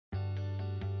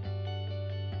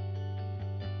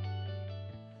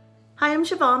Hi, I'm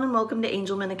Siobhan and welcome to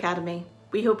Angelman Academy.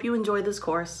 We hope you enjoy this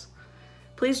course.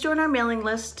 Please join our mailing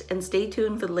list and stay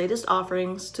tuned for the latest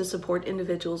offerings to support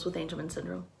individuals with Angelman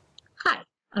syndrome. Hi,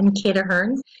 I'm Kata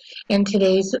Hearns, and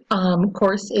today's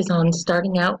course is on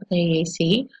starting out with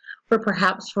AAC, or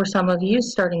perhaps for some of you,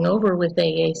 starting over with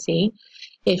AAC.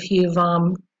 If you've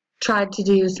tried to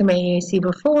do some AAC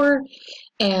before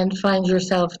and find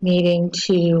yourself needing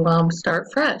to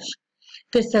start fresh.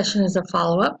 This session is a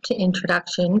follow-up to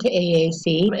Introduction to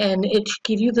AAC, and it should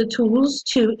give you the tools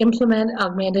to implement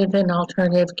augmentative and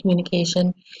alternative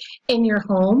communication in your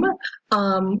home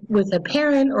with a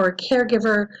parent or a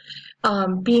caregiver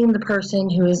being the person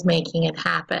who is making it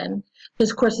happen.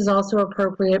 This course is also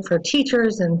appropriate for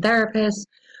teachers and therapists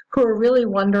who are really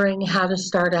wondering how to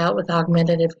start out with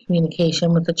augmentative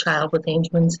communication with a child with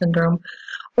Angelman syndrome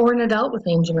or an adult with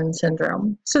Angelman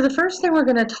syndrome. So the first thing we're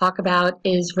going to talk about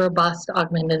is robust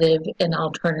augmentative and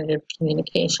alternative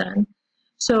communication.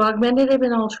 So augmentative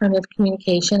and alternative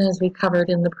communication, as we covered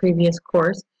in the previous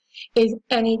course, is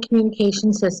any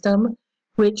communication system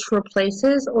which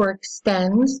replaces or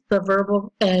extends the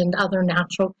verbal and other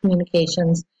natural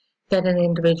communications that an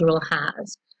individual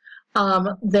has.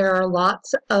 There are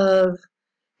lots of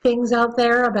things out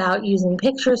there about using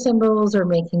picture symbols or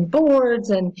making boards,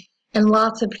 and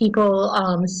lots of people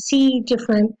see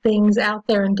different things out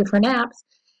there in different apps,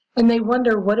 and they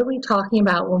wonder, what are we talking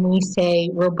about when we say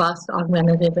robust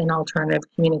augmentative and alternative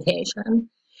communication?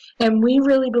 And we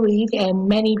really believe, and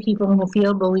many people in the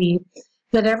field believe,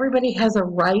 that everybody has a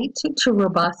right to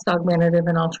robust augmentative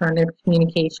and alternative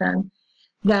communication,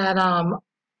 that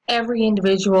every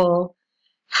individual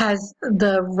has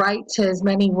the right to as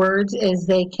many words as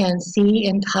they can see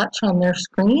and touch on their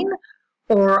screen,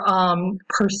 or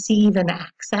perceive and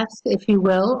access, if you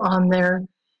will, on their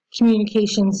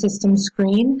communication system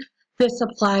screen. This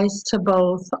applies to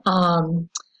both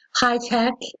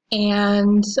high-tech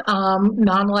and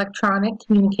non-electronic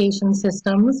communication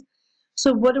systems.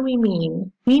 So what do we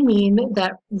mean? We mean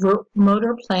that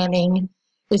motor planning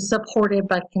is supported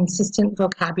by consistent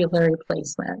vocabulary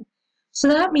placement. So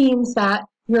that means that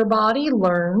your body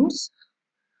learns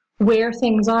where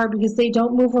things are because they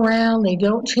don't move around, they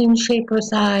don't change shape or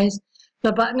size.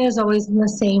 The button is always in the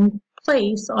same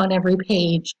place on every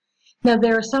page. Now,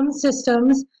 there are some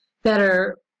systems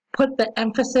that put the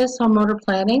emphasis on motor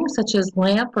planning, such as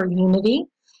LAMP or Unity,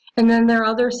 and then there are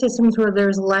other systems where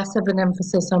there's less of an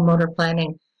emphasis on motor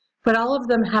planning. But all of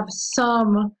them have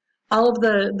all of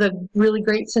the really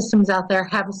great systems out there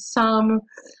have some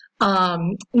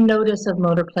notice of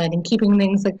motor planning, keeping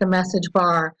things like the message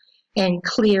bar and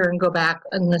clear and go back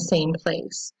in the same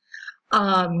place.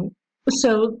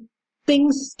 So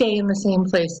things stay in the same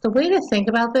place. The way to think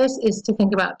about this is to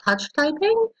think about touch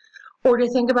typing, or to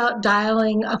think about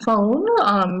dialing a phone.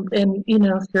 And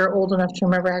if you're old enough to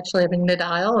remember actually having to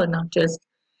dial and not just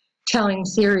telling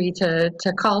Siri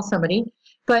to call somebody,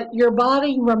 but your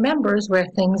body remembers where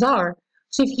things are.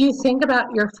 So if you think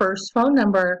about your first phone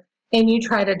number and you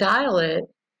try to dial it,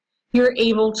 you're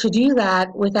able to do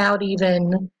that without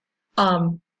even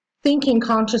thinking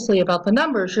consciously about the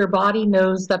numbers. Your body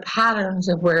knows the patterns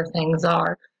of where things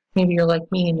are. Maybe you're like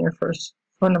me and your first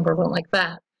phone number went like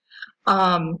that.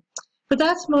 But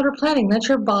that's motor planning. That's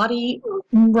your body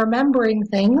remembering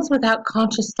things without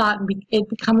conscious thought, and it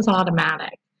becomes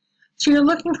automatic. So you're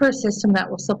looking for a system that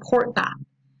will support that.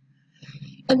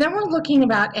 And then we're looking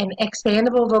about an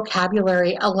expandable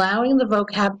vocabulary, allowing the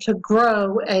vocab to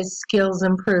grow as skills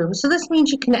improve. So this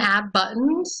means you can add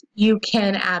buttons, you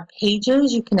can add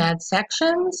pages, you can add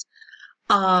sections.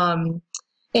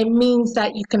 It means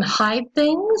that you can hide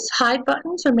things, hide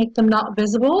buttons, or make them not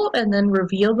visible, and then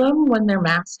reveal them when they're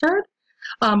mastered.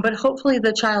 But hopefully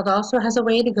the child also has a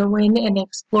way to go in and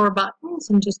explore buttons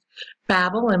and just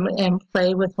babble and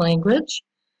play with language.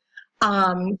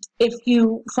 If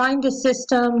you find a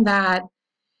system that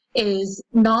is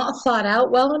not thought out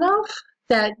well enough,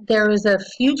 that there is a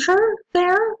future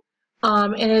there,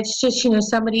 and it's just,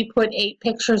 somebody put 8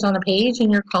 pictures on a page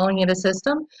and you're calling it a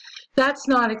system, that's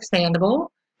not expandable,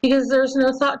 because there's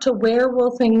no thought to where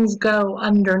will things go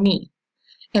underneath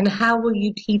and how will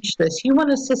you teach this. You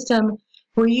want a system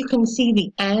where you can see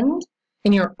the end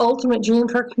and your ultimate dream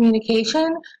for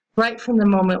communication right from the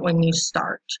moment when you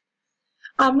start.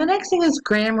 The next thing is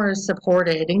grammar is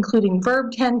supported, including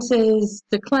verb tenses,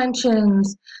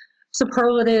 declensions,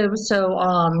 superlatives,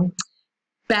 so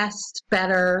best,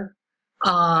 better.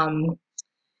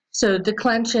 So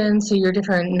declensions, so your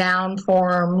different noun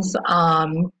forms.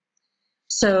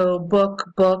 So book,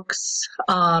 books,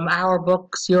 our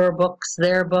books, your books,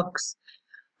 their books,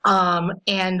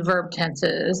 and verb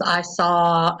tenses. I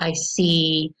saw, I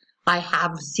see, I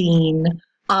have seen.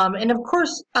 And of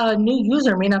course, a new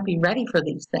user may not be ready for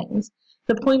these things.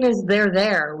 The point is they're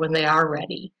there when they are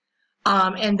ready.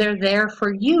 And they're there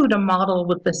for you to model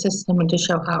with the system and to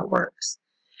show how it works.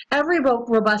 Every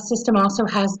robust system also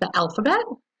has the alphabet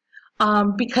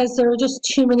because there are just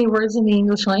too many words in the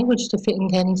English language to fit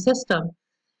into any system.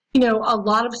 You know, a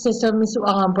lot of systems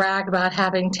brag about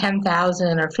having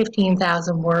 10,000 or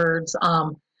 15,000 words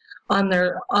on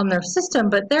their system,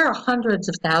 but there are hundreds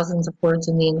of thousands of words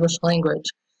in the English language.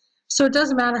 So it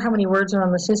doesn't matter how many words are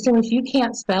on the system. If you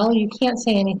can't spell, you can't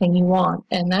say anything you want.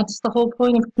 And that's the whole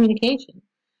point of communication,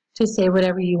 to say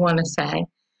whatever you want to say.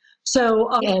 So,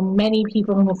 and many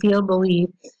people in the field believe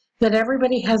that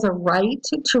everybody has a right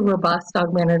to robust,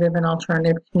 augmentative, and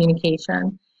alternative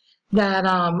communication, that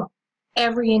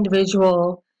every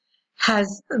individual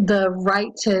has the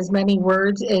right to as many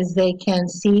words as they can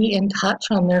see and touch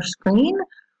on their screen,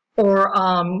 or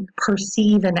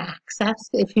perceive and access,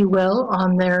 if you will,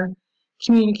 on their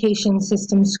communication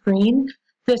system screen.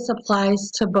 This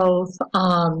applies to both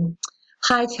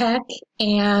high-tech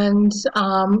and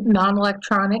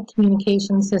non-electronic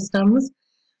communication systems.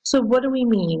 So what do we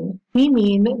mean? We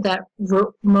mean that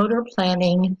motor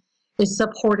planning is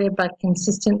supported by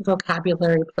consistent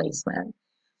vocabulary placement.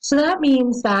 So that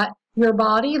means that your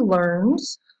body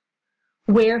learns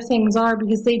where things are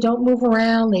because they don't move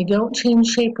around, they don't change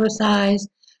shape or size.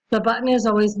 The button is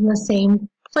always in the same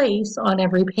place on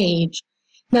every page.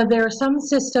 Now, there are some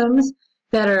systems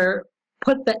that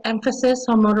put the emphasis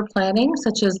on motor planning,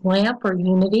 such as LAMP or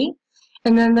Unity,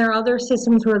 and then there are other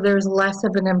systems where there's less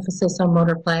of an emphasis on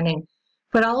motor planning.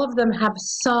 But all of them have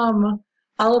some,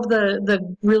 all of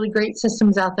the really great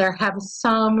systems out there have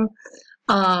some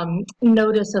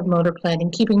notice of motor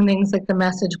planning, keeping things like the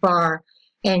message bar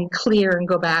and clear and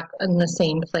go back in the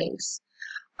same place.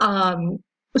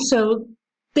 So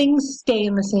things stay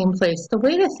in the same place. The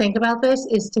way to think about this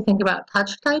is to think about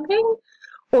touch typing,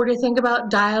 or to think about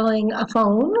dialing a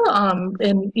phone.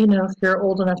 And you know, if you're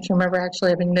old enough to remember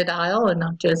actually having to dial and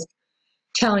not just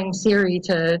telling Siri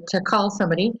to call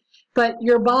somebody, but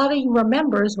your body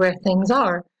remembers where things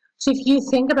are. So if you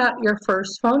think about your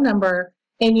first phone number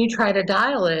and you try to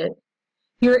dial it,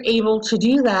 you're able to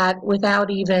do that without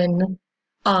even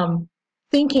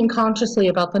thinking consciously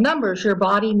about the numbers. Your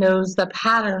body knows the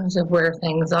patterns of where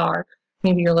things are.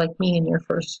 Maybe you're like me and your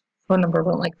first phone number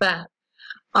went like that.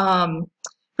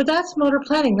 But that's motor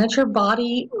planning. That's your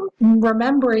body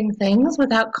remembering things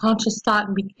without conscious thought,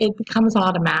 and it becomes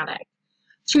automatic.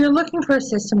 So you're looking for a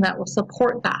system that will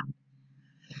support that.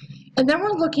 And then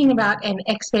we're looking about an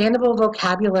expandable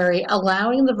vocabulary,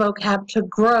 allowing the vocab to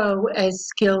grow as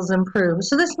skills improve.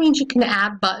 So this means you can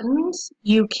add buttons,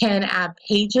 you can add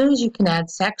pages, you can add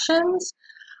sections.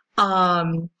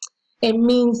 It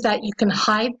means that you can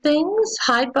hide things,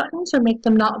 hide buttons, or make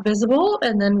them not visible,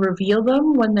 and then reveal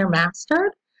them when they're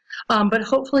mastered. But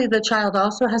hopefully the child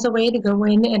also has a way to go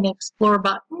in and explore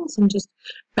buttons and just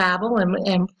babble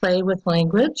and play with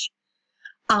language.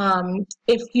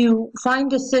 If you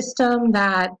find a system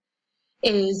that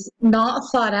is not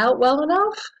thought out well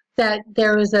enough, that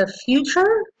there is a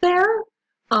future there,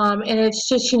 and it's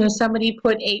just, you know, somebody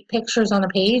put 8 pictures on a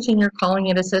page and you're calling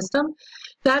it a system,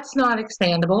 that's not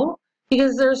expandable,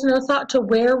 because there's no thought to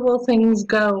where will things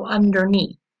go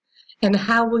underneath and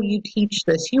how will you teach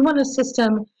this. You want a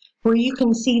system where you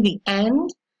can see the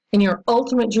end and your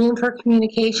ultimate dream for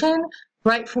communication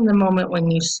right from the moment when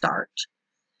you start.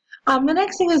 The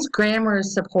next thing is grammar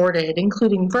is supported,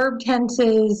 including verb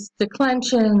tenses,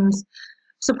 declensions,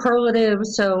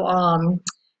 superlatives, so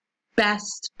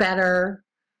best, better,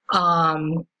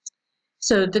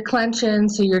 so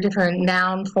declensions, so your different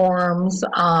noun forms,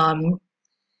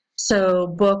 so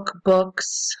book,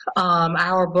 books,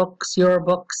 our books, your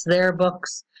books, their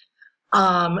books,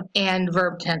 and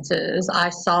verb tenses. I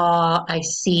saw, I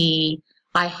see,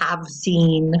 I have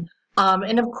seen.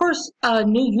 And of course, a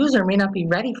new user may not be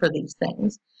ready for these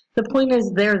things. The point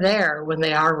is they're there when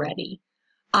they are ready.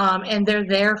 And they're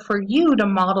there for you to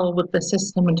model with the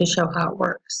system and to show how it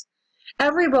works.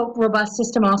 Every robust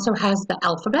system also has the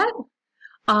alphabet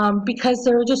because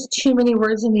there are just too many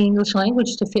words in the English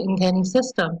language to fit into any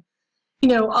system. You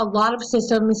know, a lot of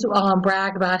systems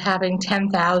brag about having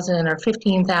 10,000 or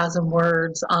 15,000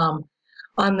 words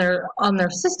on their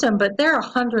system, but there are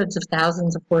hundreds of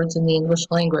thousands of words in the English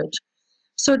language.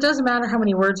 So it doesn't matter how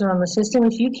many words are on the system.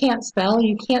 If you can't spell,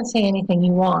 you can't say anything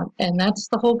you want. And that's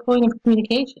the whole point of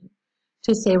communication,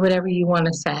 to say whatever you want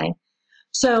to say.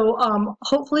 So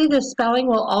hopefully the spelling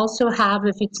will also have,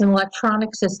 if it's an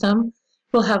electronic system,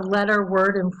 will have letter,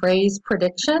 word, and phrase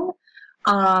prediction.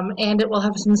 And it will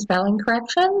have some spelling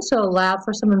correction, so allow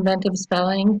for some inventive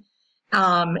spelling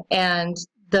and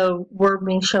the word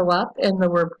may show up in the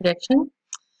word prediction.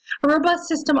 A robust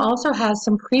system also has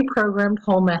some pre-programmed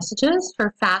home messages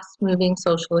for fast-moving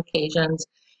social occasions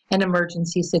and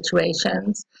emergency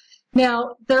situations.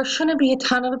 Now, there shouldn't be a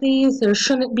ton of these. There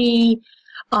shouldn't be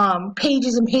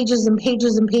pages and pages and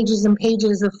pages and pages and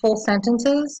pages of full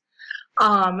sentences.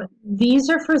 These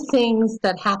are for things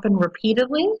that happen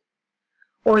repeatedly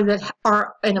or that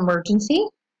are an emergency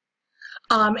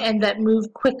and that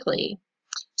move quickly.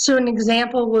 So an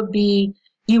example would be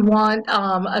you want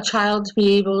a child to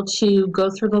be able to go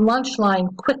through the lunch line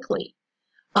quickly.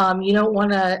 You don't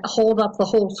want to hold up the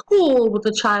whole school with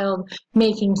the child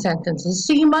making sentences.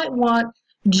 So you might want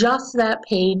just that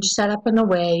page set up in a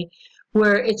way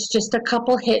where it's just a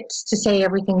couple hits to say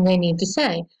everything they need to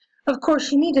say. Of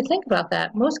course, you need to think about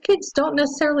that. Most kids don't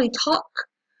necessarily talk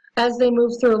as they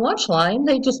move through a lunch line.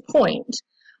 They just point.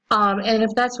 And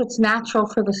if that's what's natural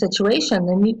for the situation,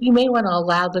 then you may want to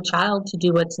allow the child to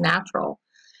do what's natural.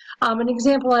 An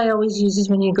example I always use is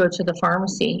when you go to the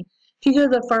pharmacy. If you go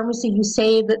to the pharmacy, you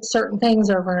say that certain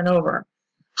things over and over.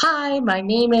 Hi, my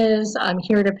name is, I'm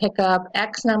here to pick up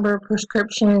X number of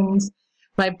prescriptions.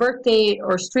 My birth date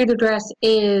or street address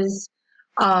is,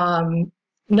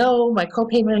 no, my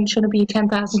copayment shouldn't be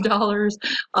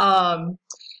 $10,000.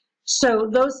 So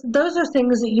those are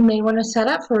things that you may want to set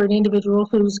up for an individual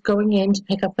who's going in to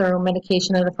pick up their own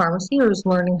medication at a pharmacy or is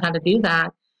learning how to do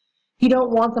that. You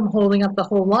don't want them holding up the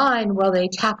whole line while they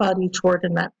tap out each word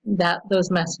in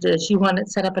those messages. You want it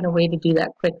set up in a way to do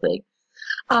that quickly.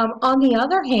 On the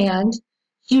other hand,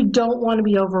 you don't want to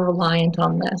be over-reliant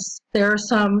on this. There are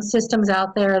some systems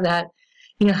out there that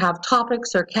have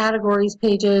topics or categories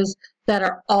pages that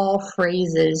are all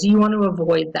phrases. You want to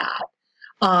avoid that.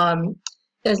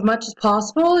 As much as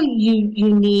possible,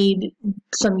 you need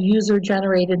some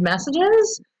user-generated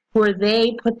messages where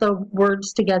they put the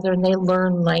words together and they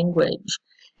learn language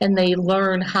and they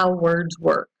learn how words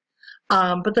work.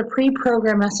 But the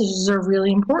pre-programmed messages are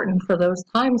really important for those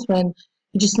times when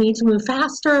you just need to move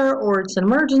faster or it's an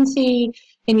emergency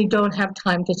and you don't have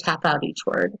time to tap out each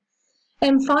word.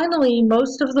 And finally,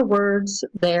 most of the words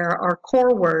there are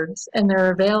core words and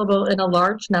they're available in a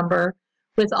large number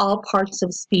with all parts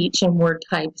of speech and word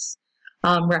types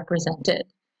represented.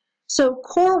 So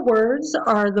core words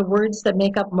are the words that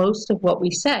make up most of what we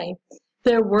say.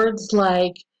 They're words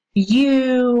like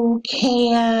you,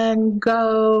 can,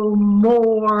 go,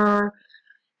 more,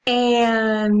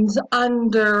 and,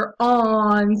 under,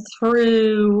 on,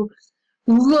 through,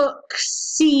 look,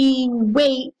 see,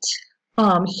 wait,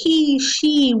 he,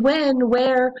 she, when,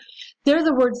 where. They're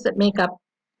the words that make up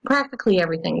practically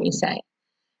everything we say.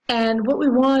 And what we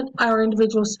want our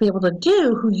individuals to be able to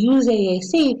do who use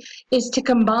AAC is to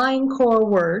combine core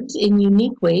words in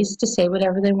unique ways to say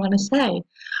whatever they want to say.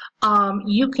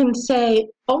 You can say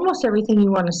almost everything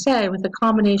you want to say with a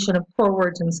combination of core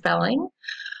words and spelling.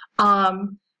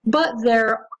 But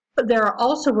there are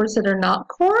also words that are not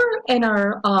core and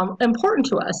are important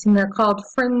to us, and they're called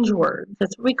fringe words.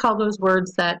 That's what we call those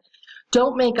words that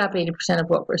don't make up 80% of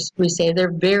what we say.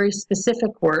 They're very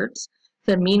specific words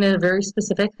that mean a very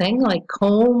specific thing, like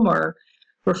comb or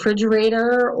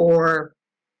refrigerator or,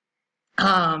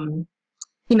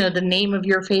 the name of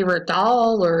your favorite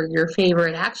doll or your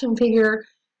favorite action figure.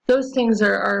 Those things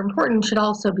are important, should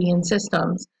also be in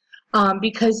systems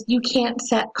because you can't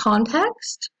set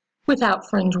context without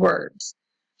fringe words.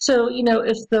 So,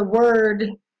 if the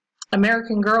word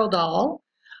American Girl doll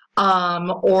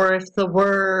or if the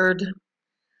word,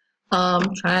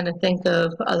 I'm trying to think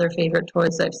of other favorite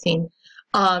toys I've seen.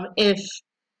 If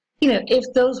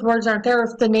those words aren't there,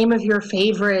 if the name of your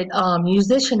favorite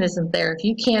musician isn't there, if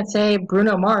you can't say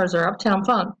Bruno Mars or Uptown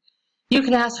Funk, you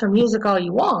can ask for music all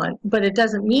you want, but it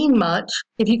doesn't mean much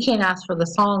if you can't ask for the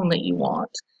song that you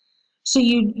want. So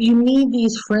you need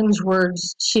these fringe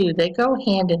words too. They go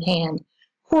hand in hand.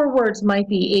 Core words might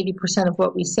be 80% of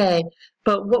what we say,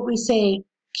 but what we say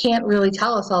can't really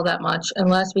tell us all that much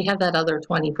unless we have that other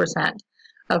 20%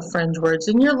 of fringe words.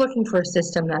 And you're looking for a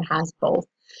system that has both,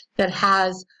 that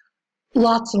has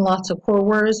lots and lots of core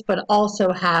words, but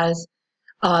also has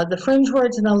the fringe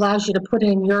words and allows you to put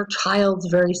in your child's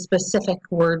very specific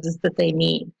words that they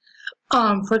need.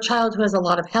 For a child who has a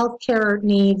lot of healthcare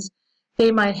needs,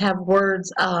 they might have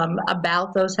words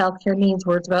about those healthcare needs,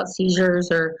 words about seizures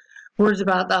or words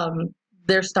about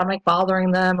their stomach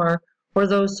bothering them or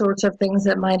those sorts of things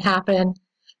that might happen.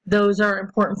 Those are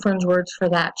important fringe words for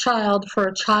that child. For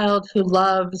a child who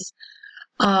loves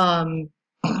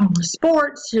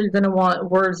sports, you're going to want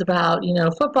words about,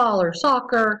 football or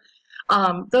soccer.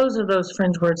 Those are those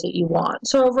fringe words that you want.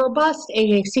 So a robust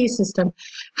AAC system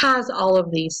has all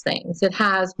of these things. It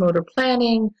has motor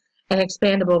planning, an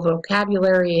expandable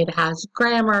vocabulary, it has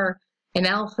grammar, an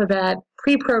alphabet,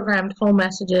 pre-programmed whole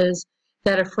messages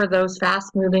that are for those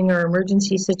fast-moving or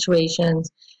emergency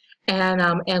situations,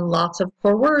 and lots of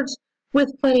core words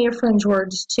with plenty of fringe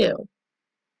words too.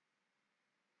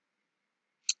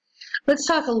 Let's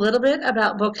talk a little bit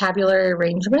about vocabulary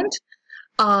arrangement.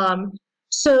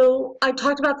 So I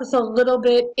talked about this a little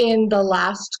bit in the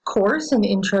last course in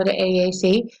Intro to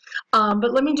AAC,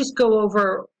 but let me just go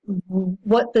over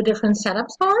what the different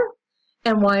setups are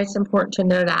and why it's important to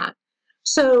know that.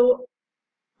 So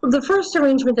the first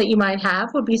arrangement that you might have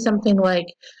would be something like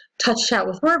Touch Chat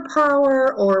with Word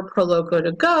Power or Prologo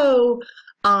to Go.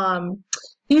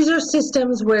 These are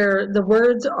systems where the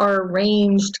words are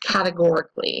arranged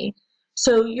categorically.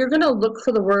 So you're going to look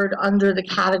for the word under the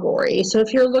category. So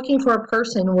if you're looking for a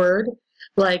person word,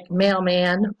 like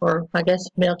mailman, or I guess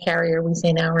mail carrier, we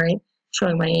say now, right?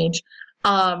 Showing my age.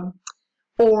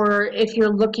 Or if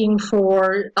you're looking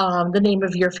for the name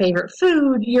of your favorite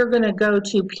food, you're going to go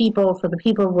to people for the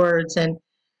people words, and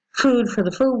food for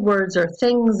the food words, or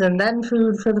things and then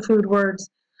food for the food words.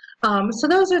 So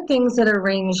those are things that are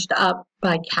arranged up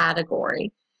by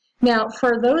category. Now,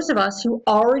 for those of us who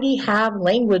already have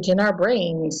language in our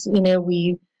brains, you know,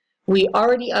 we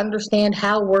already understand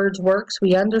how words works.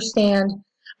 We understand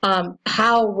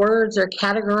how words are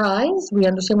categorized. We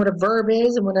understand what a verb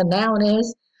is and what a noun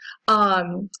is.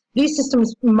 These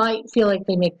systems might feel like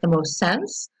they make the most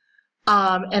sense.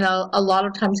 And a lot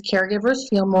of times caregivers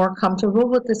feel more comfortable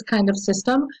with this kind of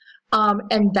system,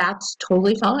 and that's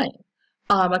totally fine.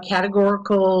 A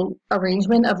categorical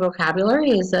arrangement of vocabulary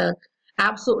is a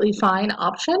absolutely fine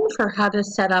option for how to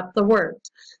set up the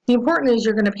words. The important is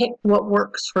you're going to pick what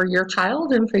works for your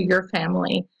child and for your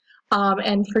family,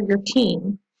 and for your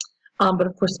team. But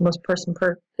of course, the most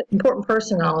important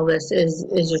person in all of this is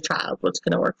your child, what's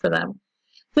going to work for them.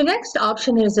 The next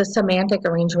option is a semantic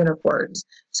arrangement of words.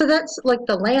 So that's like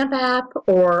the LAMP app,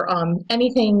 or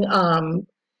anything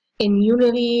in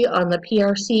Unity on the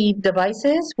PRC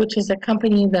devices, which is a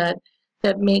company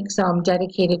that makes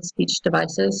dedicated speech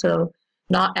devices. So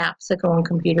not apps that go on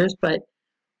computers, but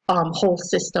whole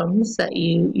systems that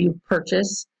you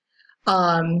purchase.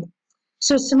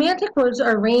 So semantic words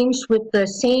are arranged with the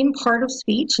same part of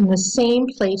speech in the same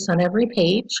place on every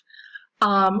page.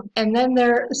 And then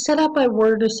they're set up by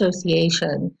word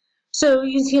association. So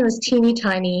you see this teeny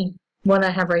tiny one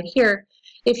I have right here.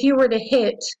 If you were to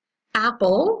hit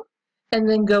apple and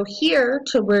then go here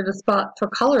to where the spot for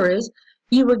color is,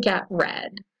 you would get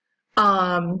red.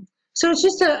 So it's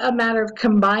just a matter of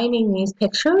combining these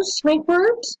pictures to make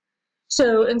words.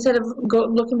 So instead of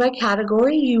looking by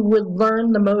category, you would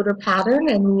learn the motor pattern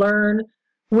and learn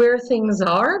where things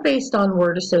are based on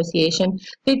word association.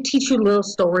 They teach you little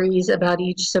stories about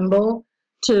each symbol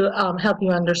to help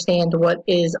you understand what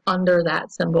is under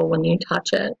that symbol when you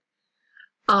touch it.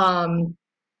 The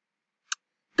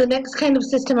next kind of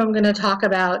system I'm going to talk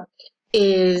about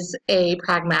is a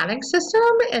pragmatic system,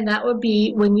 and that would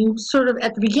be when you sort of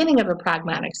at the beginning of a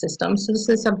pragmatic system. So this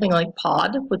is something like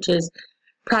POD, which is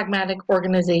Pragmatic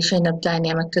Organization of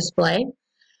Dynamic Display.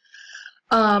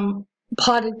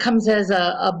 POD comes as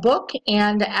a book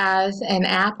and as an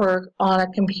app or on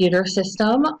a computer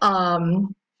system.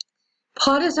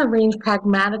 POD is arranged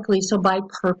pragmatically, so by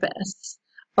purpose,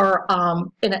 or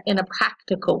in a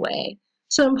practical way.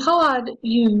 So in POD,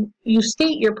 you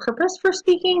state your purpose for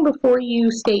speaking before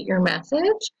you state your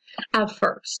message at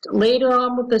first. Later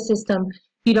on with the system,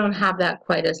 you don't have that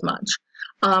quite as much.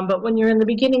 But when you're in the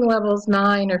beginning levels,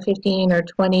 9 or 15 or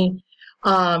 20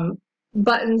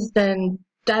 buttons, then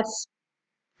that's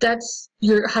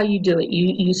how you do it.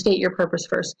 You state your purpose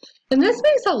first. And this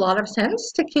makes a lot of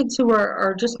sense to kids who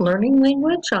are just learning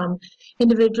language.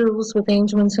 Individuals with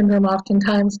Angelman syndrome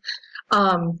oftentimes,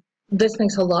 this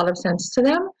makes a lot of sense to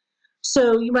them.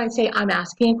 So you might say, I'm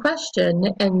asking a question,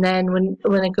 and then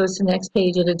when it goes to the next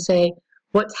page, it'd say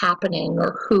what's happening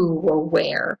or who or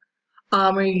where.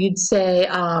 Or you'd say,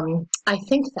 I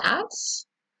think that's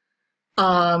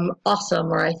awesome,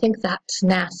 or I think that's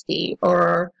nasty,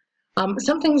 or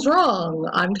something's wrong,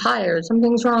 I'm tired,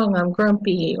 something's wrong, I'm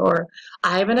grumpy, or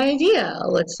I have an idea,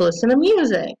 let's listen to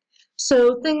music.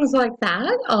 So things like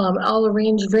that, I'll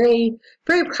arrange very,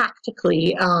 very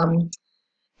practically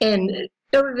in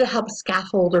order to help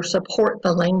scaffold or support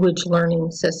the language learning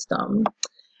system.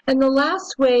 And the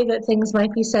last way that things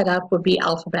might be set up would be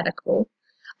alphabetical.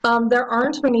 There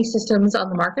aren't many systems on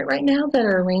the market right now that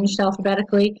are arranged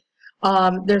alphabetically.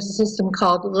 There's a system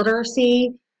called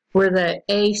Literacy, where the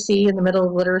AC in the middle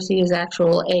of literacy is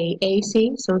actual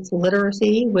AAC, so it's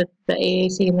literacy with the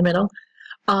AAC in the middle,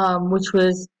 which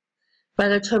was by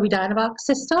the Toby Dynavox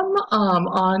system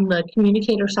on the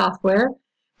communicator software,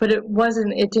 but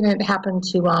it didn't happen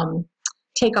to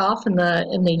take off in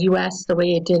the US the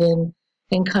way it did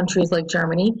in countries like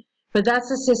Germany. But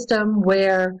that's a system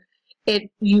where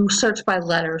you search by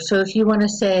letter. So if you want to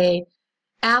say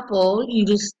apple, you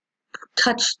just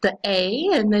touch the A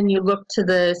and then you look to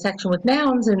the section with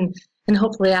nouns and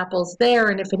hopefully apple's there.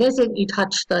 And if it isn't, you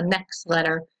touch the next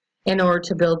letter in order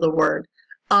to build the word.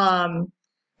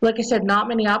 Like I said, not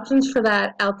many options for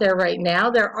that out there right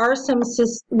now. There are some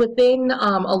within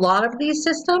a lot of these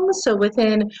systems. So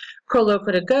within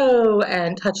Proloquo to Go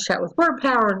and Touch Chat with Word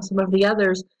Power and some of the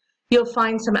others, you'll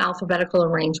find some alphabetical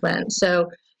arrangement. So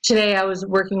today I was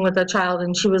working with a child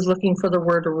and she was looking for the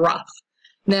word rough.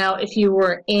 Now, if you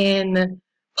were in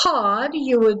Pod,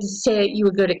 you would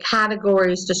go to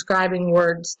categories describing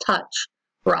words touch,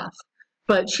 rough.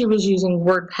 But she was using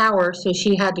Word Power, so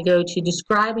she had to go to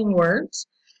describing words,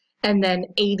 and then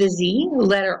A to Z,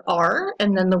 letter R,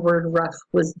 and then the word rough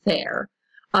was there.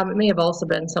 It may have also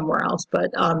been somewhere else,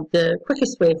 but the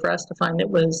quickest way for us to find it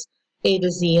was A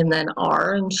to Z and then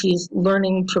R, and she's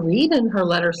learning to read and her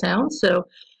letter sounds, so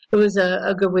it was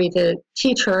a good way to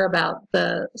teach her about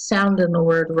the sound in the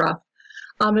word rough.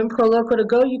 In Proloquo to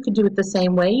Go, you could do it the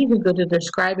same way. You could go to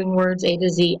describing words A to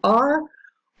Z R,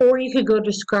 or you could go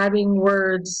describing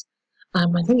words, I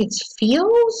think it's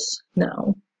feels?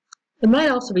 No. It might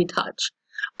also be touch,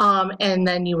 and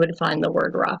then you would find the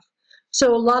word rough.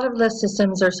 So a lot of the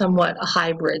systems are somewhat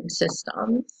hybrid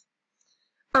systems.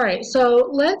 All right, so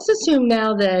let's assume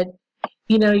now that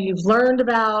you've learned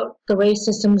about the way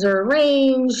systems are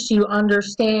arranged, you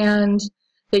understand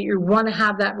that you want to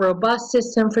have that robust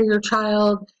system for your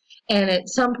child, and at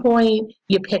some point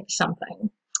you pick something.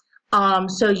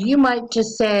 So you might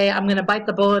just say, I'm going to bite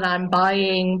the bullet, I'm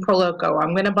buying Proloquo.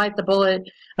 I'm going to bite the bullet,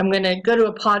 I'm going to go to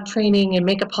a pod training and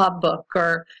make a pod book.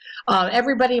 Or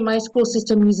everybody in my school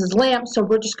system uses LAMP, so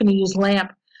we're just going to use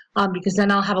LAMP because then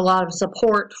I'll have a lot of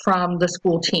support from the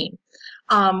school team.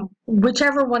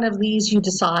 Whichever one of these you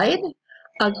decide,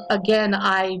 again,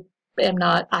 I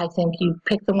think you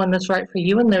pick the one that's right for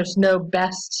you, and there's no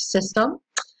best system.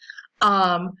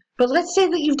 But let's say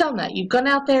that you've done that. You've gone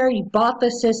out there, you bought the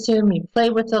system, you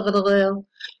play with it a little,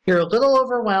 you're a little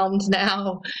overwhelmed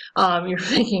now. You're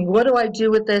thinking, what do I do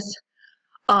with this?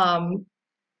 Oh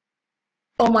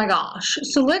my gosh.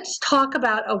 So let's talk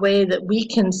about a way that we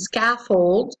can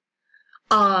scaffold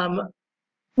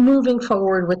moving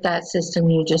forward with that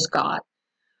system you just got.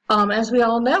 As we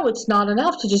all know, it's not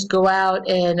enough to just go out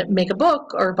and make a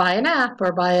book or buy an app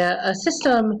or buy a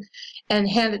system and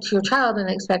hand it to your child and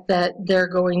expect that they're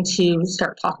going to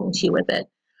start talking to you with it.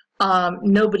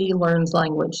 Nobody learns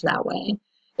language that way.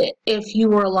 If you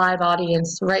were a live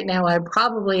audience right now, I'd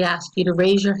probably ask you to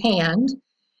raise your hand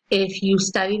if you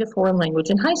studied a foreign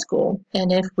language in high school.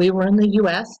 And if we were in the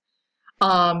U.S.,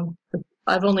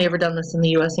 I've only ever done this in the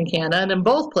U.S. and Canada, and in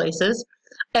both places,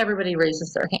 everybody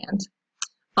raises their hand.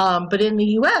 But in the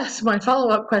U.S., my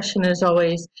follow-up question is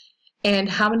always, and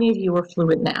how many of you are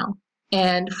fluent now?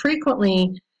 And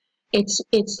frequently,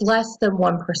 it's less than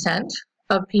 1%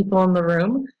 of people in the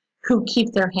room who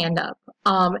keep their hand up.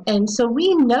 And so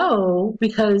we know,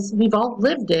 because we've all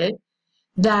lived it,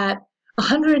 that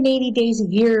 180 days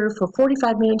a year for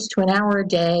 45 minutes to an hour a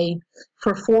day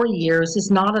for 4 years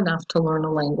is not enough to learn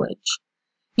a language.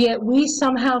 Yet we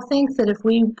somehow think that if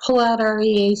we pull out our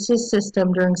AAC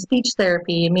system during speech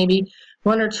therapy, and maybe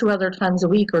 1 or 2 other times a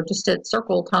week or just at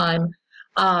circle time,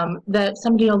 that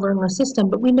somebody will learn the system,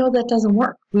 but we know that doesn't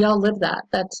work. We all live that.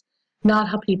 That's not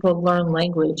how people learn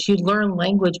language. You learn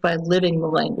language by living the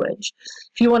language.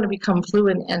 If you want to become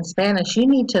fluent in Spanish, you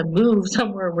need to move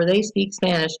somewhere where they speak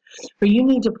Spanish, or you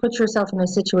need to put yourself in a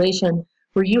situation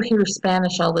where you hear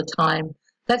Spanish all the time.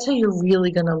 That's how you're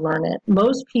really going to learn it.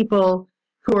 Most people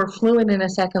who are fluent in a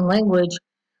second language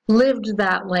lived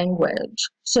that language.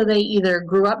 So they either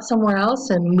grew up somewhere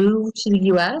else and moved to the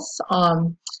U.S.,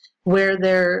 where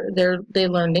they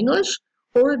learned English,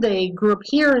 or they grew up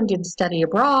here and did study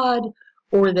abroad,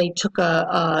 or they took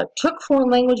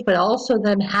foreign language, but also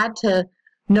then had to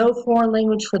know foreign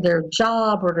language for their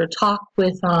job or to talk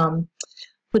with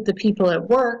the people at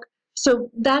work.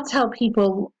 So that's how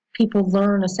people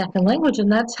learn a second language,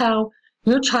 and that's how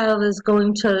your child is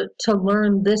going to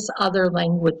learn this other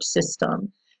language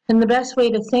system. And the best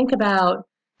way to think about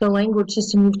the language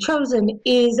system you've chosen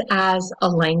is as a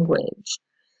language.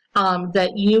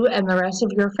 That you and the rest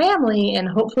of your family and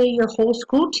hopefully your whole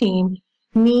school team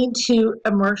need to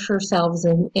immerse yourselves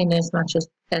in as much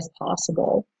as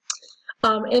possible.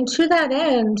 And to that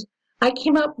end, I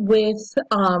came up with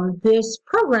this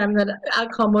program that I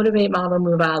call Motivate, Model,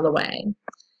 Move Out of the Way.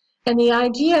 And the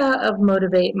idea of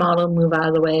Motivate, Model, Move Out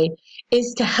of the Way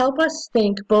is to help us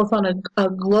think both on a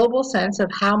global sense of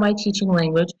how am I teaching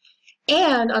language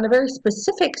and on a very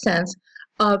specific sense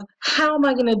of how am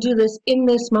I going to do this in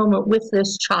this moment with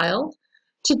this child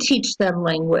to teach them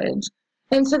language.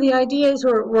 And so the idea is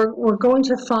we're going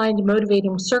to find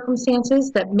motivating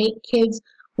circumstances that make kids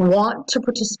want to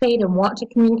participate and want to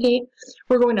communicate.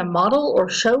 We're going to model or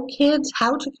show kids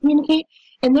how to communicate,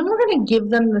 and then we're going to give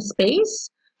them the space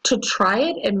to try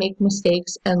it and make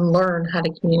mistakes and learn how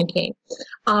to communicate.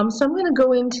 So I'm going to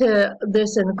go into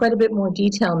this in quite a bit more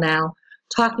detail now,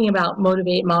 talking about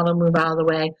Motivate, Model, Move Out of the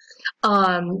Way.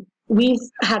 We've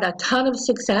had a ton of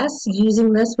success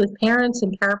using this with parents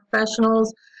and paraprofessionals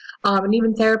and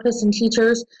even therapists and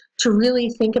teachers to really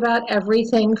think about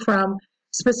everything from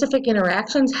specific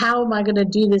interactions. How am I going to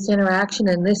do this interaction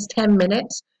in this 10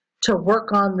 minutes to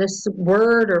work on this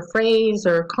word or phrase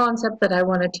or concept that I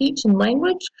want to teach in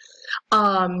language?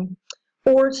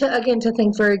 Or to, again, to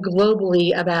think very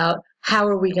globally about how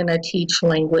are we going to teach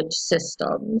language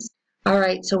systems. All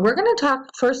right, so we're going to talk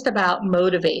first about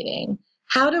motivating.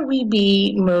 How do we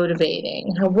be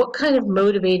motivating? What kind of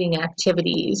motivating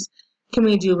activities can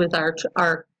we do with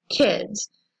our kids?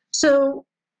 So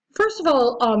first of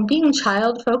all, being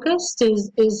child-focused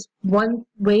is one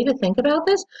way to think about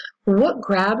this. What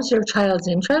grabs your child's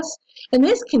interest? And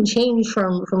this can change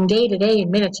from day to day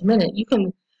and minute to minute. You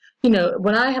can,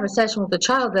 when I have a session with a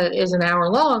child that is an hour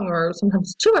long or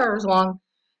sometimes 2 hours long,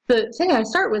 the thing I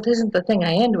start with isn't the thing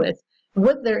I end with.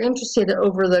 What they're interested in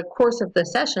over the course of the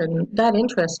session, that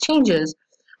interest changes,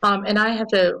 and I have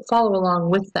to follow along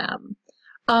with them.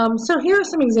 So here are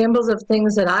some examples of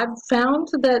things that I've found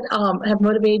that have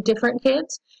motivated different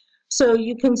kids. So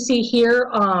you can see here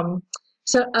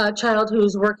a child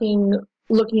who's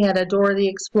looking at a Dora the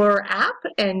Explorer app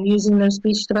and using their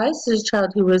speech device. This is a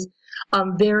child who was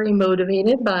very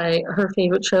motivated by her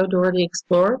favorite show, Dora the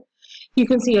Explorer. You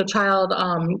can see a child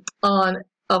on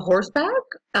a horseback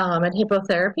at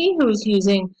hippotherapy who's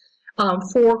using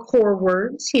 4 core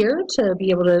words here to be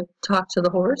able to talk to the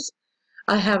horse.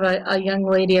 I have a young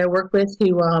lady I work with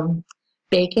who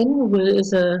bacon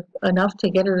was enough to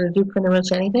get her to do pretty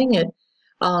much anything.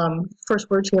 First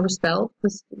word she ever spelled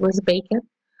was bacon.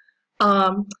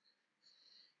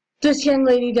 This young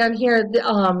lady down here,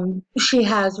 she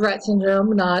has Rett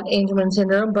syndrome, not Angelman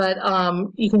syndrome, but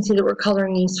you can see that we're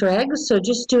coloring Easter eggs. So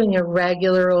just doing a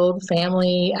regular old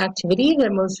family activity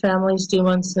that most families do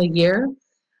once a year.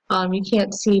 You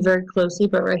can't see very closely,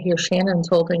 but right here Shannon's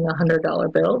holding a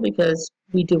 $100 bill because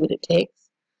we do what it takes.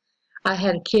 I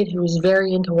had a kid who was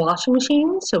very into washing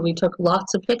machines, so we took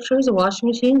lots of pictures of washing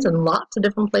machines in lots of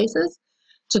different places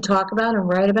to talk about and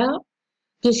write about.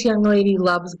 This young lady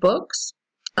loves books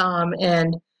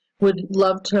and would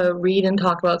love to read and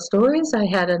talk about stories. I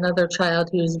had another child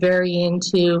who's very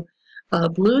into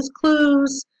Blue's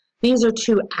Clues. These are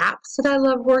 2 apps that I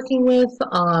love working with.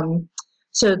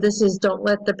 So this is Don't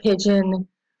Let the Pigeon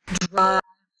Drive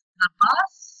the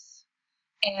Bus,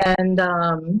 and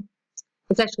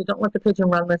it's actually Don't Let the Pigeon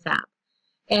Run This app.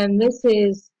 And this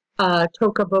is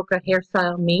Toca Boca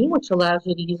Hairstyle Me, which allows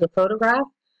you to use a photograph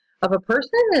of a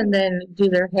person and then do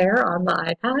their hair on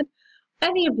the iPad.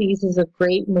 Any of these is a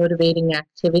great motivating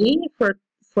activity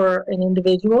for an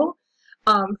individual.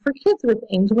 For kids with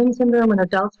Angelman syndrome and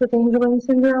adults with Angelman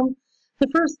syndrome, the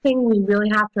first thing we really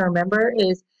have to remember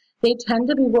is they tend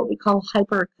to be what we call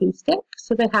hyperacoustic,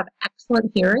 so they have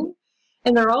excellent hearing,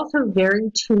 and they're also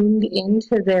very tuned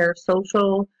into their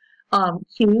social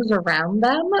cues around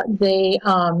them. They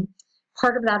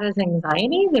part of that is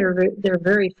anxiety. They're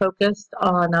very focused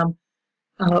on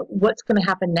what's going to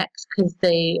happen next because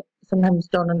they sometimes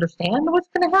don't understand what's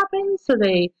going to happen, so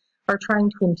they are trying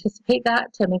to anticipate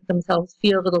that to make themselves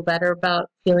feel a little better about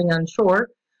feeling unsure.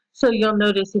 So you'll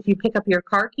notice if you pick up your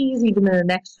car keys, even in the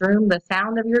next room, the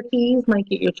sound of your keys might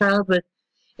get your child with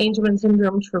Angelman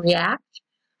syndrome to react.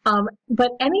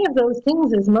 But any of those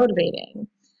things is motivating.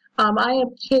 I have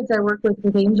kids I work with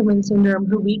Angelman syndrome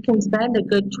who we can spend a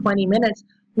good 20 minutes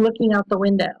looking out the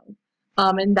window.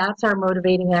 And that's our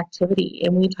motivating activity.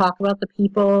 And we talk about the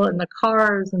people and the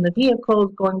cars and the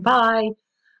vehicles going by.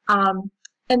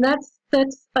 And that's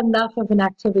enough of an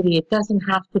activity. It doesn't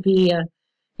have to be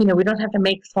we don't have to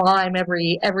make slime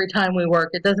every time we work.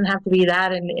 It doesn't have to be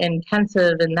that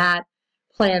intensive and that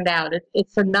planned out.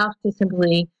 It's enough to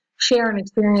simply share an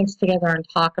experience together and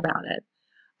talk about it.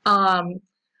 I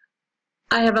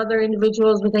have other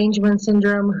individuals with Angelman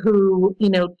syndrome who,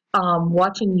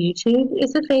 watching YouTube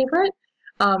is a favorite.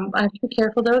 I have to be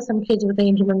careful though. Some kids with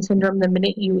Angelman syndrome, the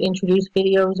minute you introduce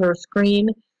videos or a screen,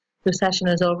 the session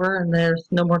is over and there's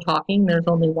no more talking, there's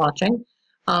only watching.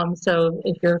 So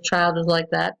if your child is like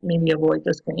that, maybe avoid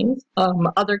the screens.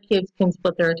 Other kids can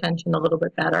split their attention a little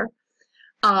bit better.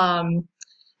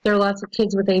 There are lots of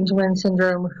kids with Angelman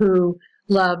syndrome who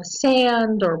love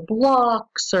sand or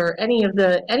blocks or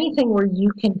anything where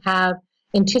you can have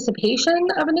anticipation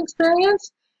of an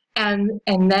experience and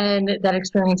then that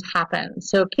experience happens.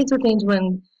 So kids with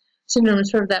Angelman syndrome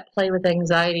is sort of that play with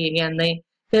anxiety again.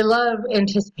 They love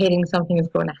anticipating something is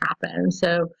going to happen.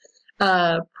 So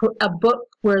a book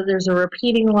where there's a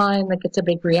repeating line that gets a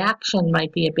big reaction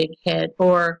might be a big hit,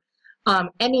 or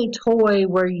any toy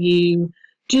where you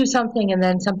do something and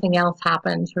then something else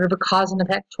happens, sort of a cause and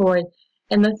effect toy,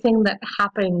 and the thing that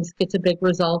happens gets a big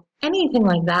result. Anything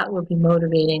like that would be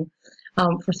motivating.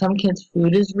 For some kids,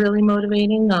 food is really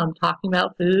motivating. Talking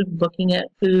about food, looking at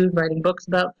food, writing books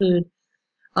about food.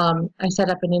 I set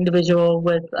up an individual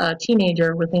with a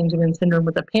teenager with Angelman syndrome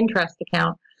with a Pinterest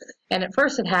account, and at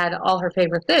first it had all her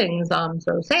favorite things,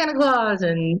 so Santa Claus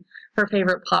and her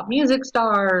favorite pop music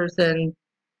stars and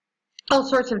all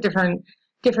sorts of different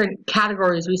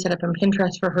categories we set up in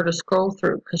Pinterest for her to scroll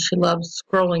through because she loves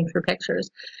scrolling through pictures.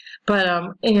 But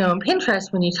in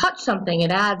Pinterest, when you touch something,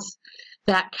 it adds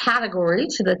that category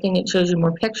to the thing it shows you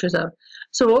more pictures of.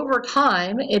 So over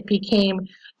time, it became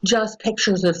just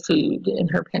pictures of food in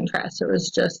her Pinterest. It was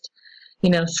just,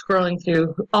 scrolling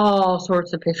through all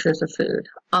sorts of pictures of food,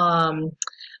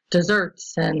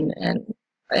 desserts and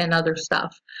other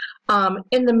stuff.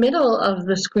 In the middle of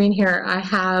the screen here, I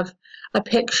have a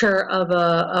picture of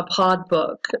a pod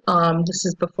book. This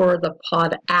is before the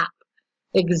pod app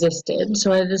existed.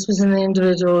 So this was an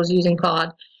individual who was using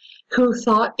pod who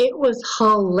thought it was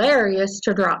hilarious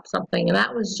to drop something. And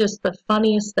that was just the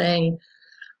funniest thing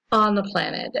on the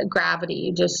planet.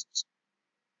 Gravity just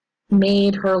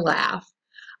made her laugh.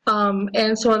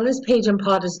 And so on this page in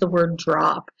pod is the word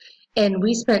drop. And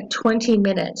we spent 20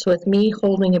 minutes with me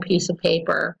holding a piece of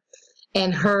paper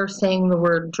and her saying the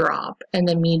word drop and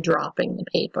then me dropping the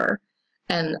paper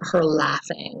and her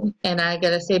laughing. And I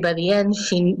gotta say, by the end,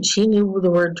 she knew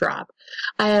the word drop.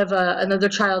 I have another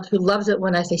child who loves it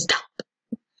when I say stop.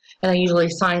 And I usually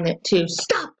sign it to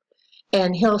stop.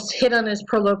 And he'll hit on his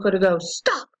Proloco to go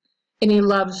stop. And he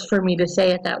loves for me to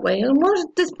say it that way. And we're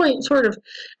at this point sort of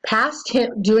past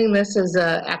him doing this as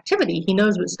an activity. He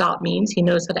knows what stop means. He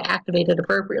knows how to activate it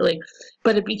appropriately.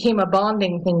 But it became a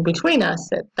bonding thing between us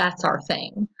that that's our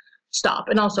thing. Stop.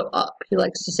 And also up. He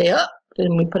likes to say up.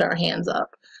 And we put our hands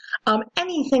up.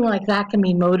 Anything like that can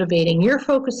be motivating. You're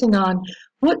focusing on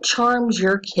what charms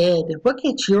your kid. What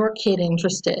gets your kid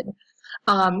interested.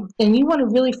 And you want to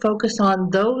really focus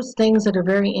on those things that are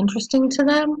very interesting to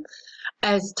them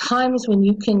as times when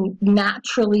you can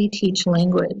naturally teach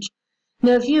language.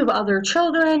 Now, if you have other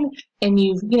children and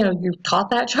you've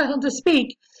taught that child to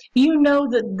speak, you know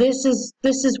that this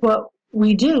is what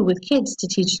we do with kids to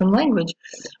teach them language.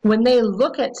 When they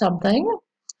look at something,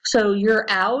 so you're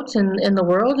out in the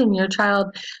world and your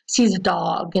child sees a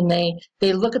dog and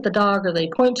they look at the dog or they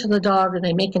point to the dog or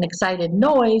they make an excited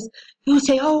noise, you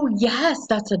say, oh yes,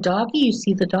 that's a doggy, you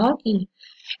see the doggy.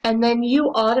 And then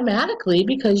you automatically,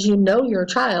 because you know your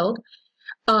child,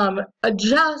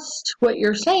 adjust what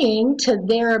you're saying to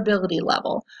their ability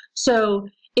level. So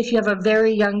if you have a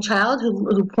very young child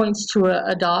who points to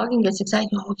a dog and gets excited,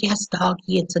 oh yes,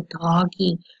 doggy, it's a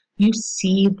doggy. You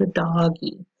see the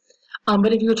doggy.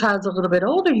 But if your child's a little bit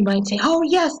older, you might say, oh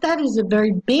yes, that is a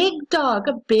very big dog,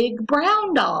 a big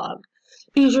brown dog.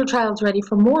 Because your child's ready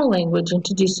for more language and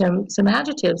to do some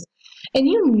adjectives. And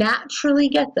you naturally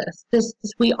get this.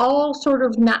 We all sort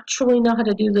of naturally know how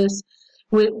to do this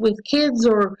with kids,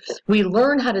 or we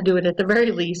learn how to do it at the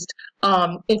very least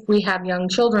if we have young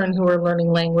children who are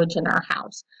learning language in our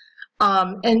house.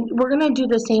 And we're going to do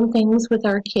the same things with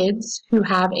our kids who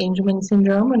have Angelman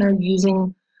syndrome and are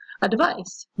using a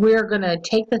device. We're going to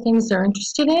take the things they're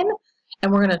interested in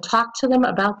and we're going to talk to them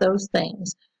about those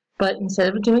things. But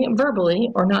instead of doing it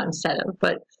verbally, or not instead of,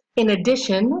 but in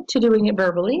addition to doing it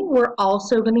verbally, we're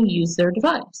also going to use their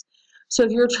device. So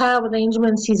if your child with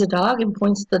Angelman sees a dog and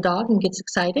points to the dog and gets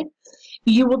excited,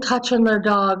 you will touch on their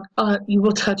dog. You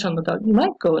will touch on the dog. You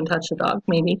might go and touch the dog,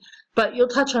 maybe, but you'll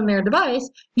touch on their device.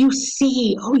 You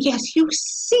see, oh yes, you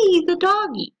see the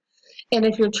doggy. And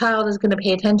if your child is going to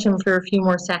pay attention for a few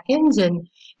more seconds and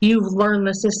you've learned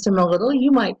the system a little,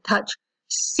 you might touch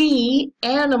see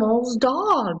animal's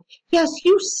dog. Yes,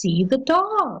 you see the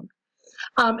dog.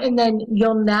 And then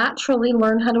you'll naturally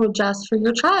learn how to adjust for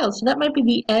your child. So that might be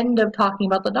the end of talking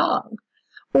about the dog.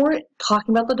 Or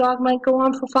talking about the dog might go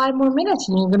on for 5 more minutes,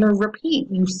 and you're going to repeat.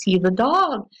 You see the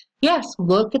dog. Yes,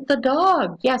 look at the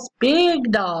dog. Yes,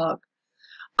 big dog.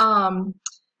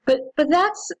 But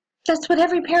that's what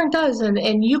every parent does,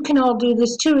 and you can all do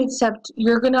this too, except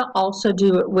you're going to also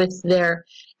do it with their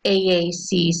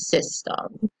AAC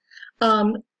system.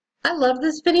 I love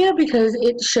this video because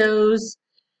it shows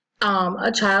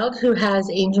a child who has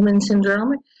Angelman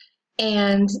syndrome,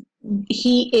 and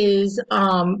he is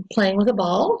playing with a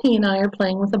ball. He and I are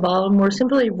playing with a ball, and we're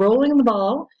simply rolling the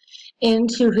ball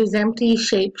into his empty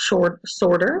shape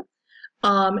sorter,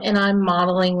 and I'm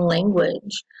modeling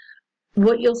language.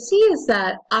 What you'll see is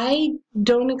that I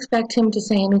don't expect him to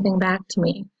say anything back to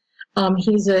me.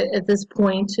 At this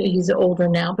point, he's older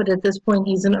now, but at this point,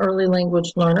 he's an early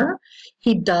language learner.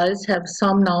 He does have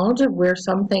some knowledge of where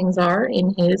some things are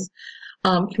in his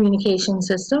communication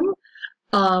system,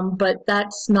 but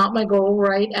that's not my goal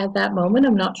right at that moment.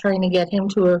 I'm not trying to get him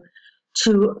to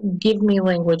give me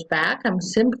language back. I'm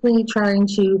simply trying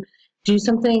to do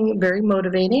something very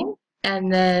motivating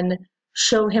and then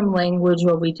show him language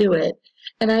while we do it.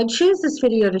 And I choose this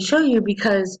video to show you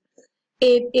because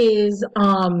it is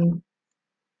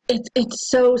it's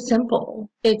so simple.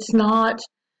 It's not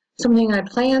something I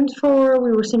planned for.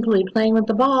 We were simply playing with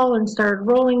the ball and started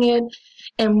rolling it,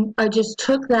 and I just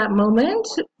took that moment,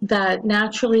 that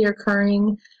naturally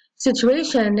occurring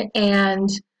situation, and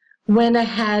went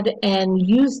ahead and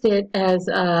used it as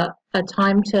a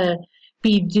time to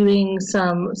be doing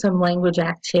some language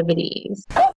activities.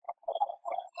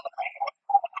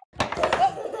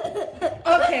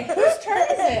 Okay, whose turn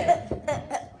is it?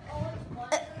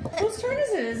 Whose turn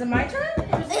is it? Is it my turn?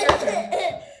 Or is it your turn?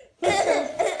 Whose turn?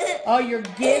 Oh, you're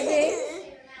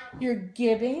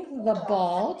giving the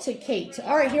ball to Kate.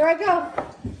 All right, here I go.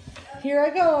 Here I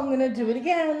go. I'm gonna do it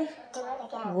again.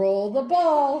 Roll the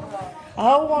ball.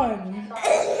 A 1, a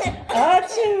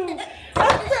 2, a 3.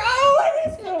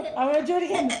 Oh, I'm gonna do it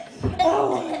again.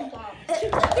 Oh, 1, 2, 3.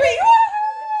 Woo!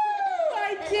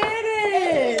 I did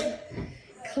it.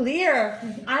 Clear.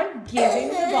 I'm giving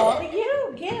the ball to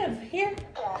you. Give. Here.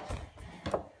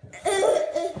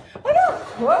 Oh no.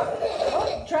 Whoa.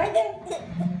 Oh, try again.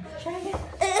 Try again.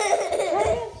 Try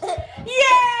again.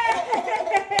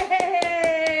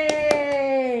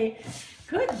 Yay!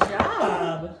 Good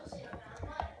job.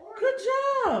 Good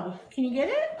job. Can you get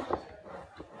it?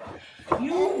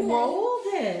 You rolled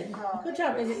it. Good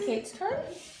job. Is it Kate's turn?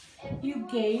 You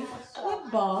gave the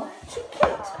ball to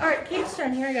Kate. All right, Kate's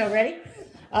turn. Here we go. Ready?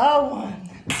 A 1,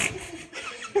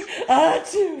 a 2,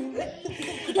 a 3.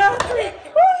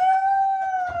 Woo!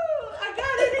 I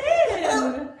got it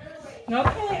in.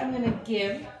 Okay, I'm gonna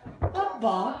give the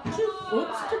ball to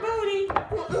Bodhi.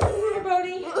 Here,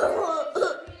 Bodhi.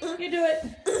 You do it.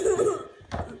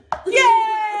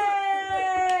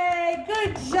 Yay!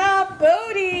 Good job,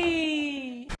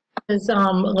 Bodhi. There's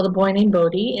a little boy named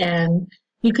Bodhi, and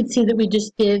you could see that we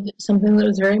just did something that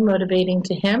was very motivating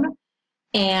to him,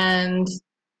 and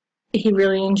he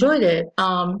really enjoyed it.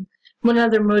 One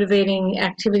other motivating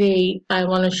activity I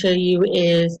want to show you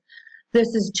is,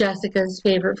 this is Jessica's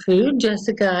favorite food.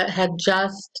 Jessica had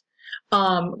just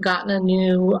gotten a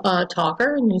new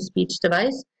talker, a new speech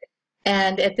device,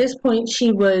 and at this point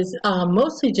she was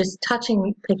mostly just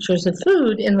touching pictures of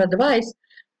food in the device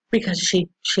because she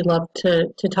loved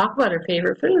to talk about her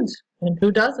favorite foods, and who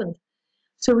doesn't?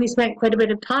 So we spent quite a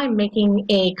bit of time making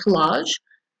a collage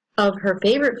of her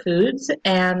favorite foods,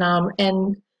 and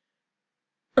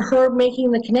her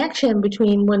making the connection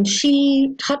between when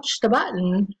she touched the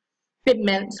button, it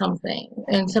meant something,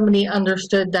 and somebody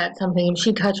understood that something. If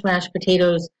she touched mashed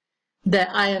potatoes, that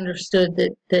I understood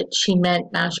that she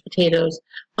meant mashed potatoes.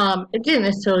 It didn't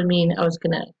necessarily mean I was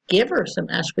going to give her some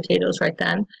mashed potatoes right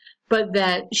then, but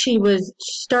that she was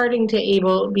starting to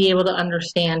be able to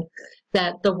understand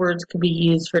that the words could be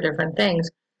used for different things.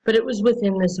 But it was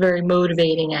within this very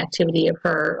motivating activity of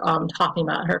her talking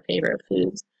about her favorite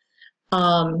foods.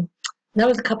 That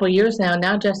was a couple of years now.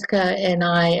 Now Jessica and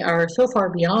I are so far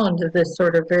beyond this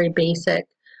sort of very basic,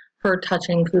 her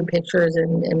touching food pictures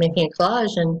and making a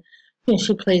collage. And you know,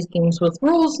 she plays games with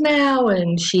rules now,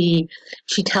 and she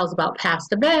tells about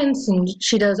past events, and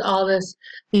she does all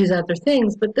these other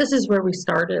things. But this is where we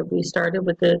started. We started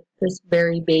with this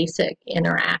very basic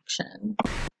interaction.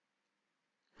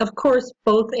 Of course,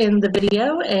 both in the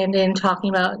video and in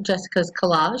talking about Jessica's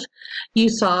collage, you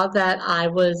saw that I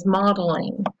was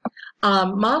modeling.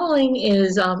 Modeling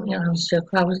is, I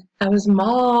was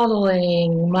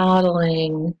modeling.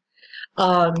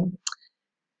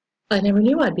 I never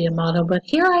knew I'd be a model, but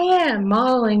here I am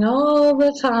modeling all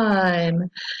the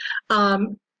time.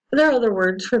 there are other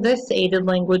words for this. Aided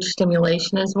language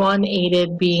stimulation is one.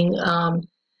 Aided being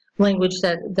language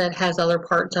that has other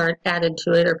parts added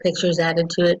to it or pictures added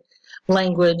to it.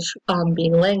 Language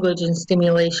being language, and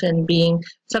stimulation being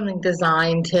something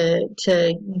designed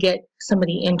to get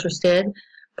somebody interested.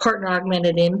 Partner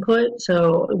augmented input,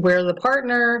 so we're the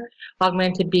partner,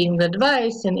 augmented being the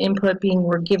device, and input being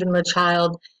we're giving the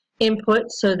child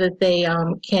input so that they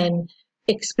can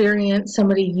experience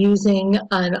somebody using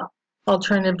an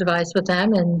alternative device with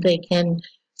them, and they can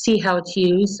see how it's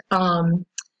used.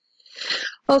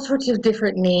 All sorts of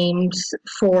different names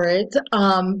for it,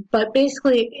 but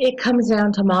basically it comes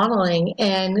down to modeling,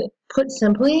 and put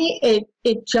simply,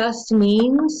 it just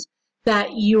means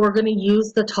that you are going to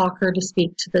use the talker to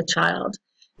speak to the child.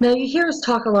 Now you hear us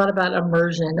talk a lot about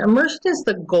immersion. Immersion is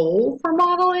the goal for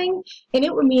modeling, and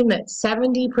it would mean that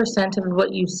 70% of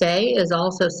what you say is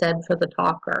also said for the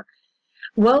talker.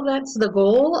 Well, that's the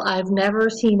goal. I've never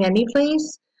seen any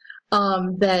place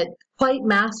that quite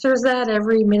masters that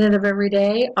every minute of every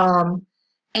day,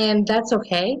 and that's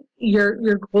okay.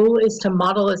 Your goal is to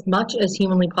model as much as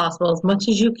humanly possible, as much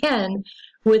as you can,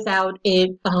 without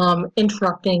it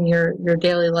interrupting your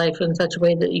daily life in such a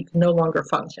way that you can no longer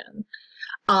function.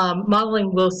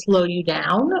 Modeling will slow you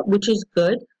down, which is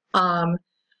good. Young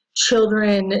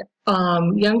children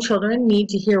need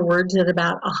to hear words at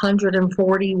about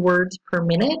 140 words per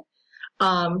minute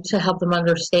to help them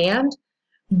understand.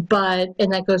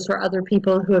 And that goes for other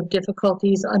people who have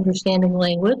difficulties understanding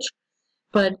language.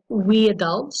 But we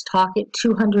adults talk at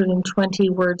 220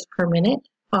 words per minute,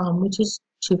 which is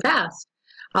too fast.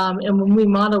 And when we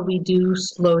model, we do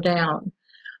slow down.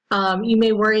 You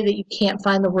may worry that you can't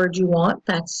find the words you want.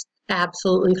 That's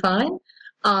absolutely fine.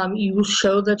 You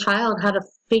show the child how to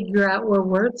figure out where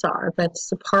words are.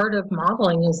 That's a part of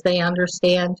modeling, is they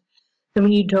understand that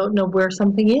when you don't know where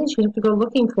something is, you have to go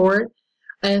looking for it.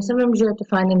 And sometimes you have to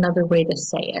find another way to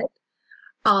say it.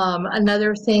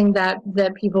 Another thing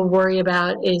that people worry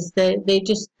about is that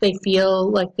they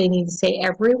feel like they need to say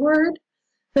every word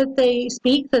that they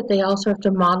speak, that they also have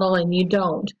to model, and you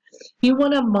don't. You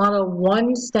want to model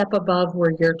one step above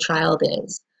where your child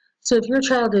is. So if your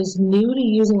child is new to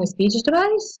using a speech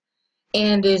device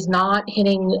and is not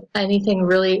hitting anything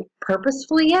really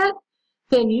purposefully yet,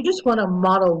 then you just want to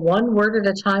model one word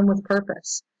at a time with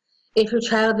purpose. If your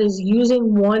child is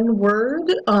using one word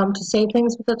to say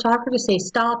things with the talker, to say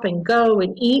stop and go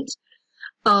and eat,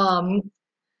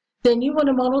 then you want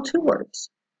to model 2 words.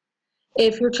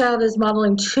 If your child is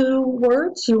modeling 2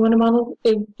 words, you want to model,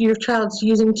 if your child's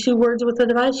using 2 words with the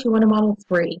device, you want to model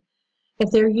 3. If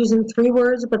they're using 3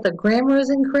 words but the grammar is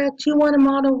incorrect, you want to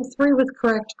model 3 with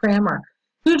correct grammar.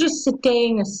 You're just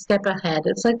staying a step ahead.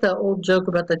 It's like the old joke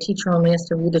about the teacher only has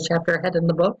to read a chapter ahead in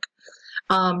the book.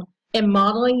 In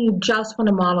modeling, you just want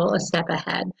to model a step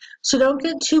ahead. So don't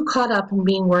get too caught up in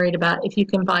being worried about if you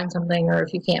can find something or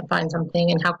if you can't find something,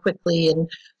 and how quickly, and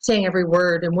saying every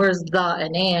word, and where's the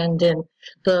and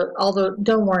although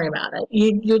don't worry about it.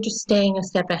 You're just staying a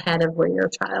step ahead of where your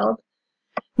child.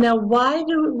 Now, why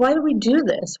do we do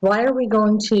this? Why are we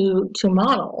going to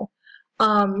model?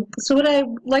 So what I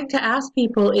like to ask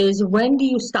people is, when do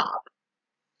you stop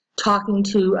talking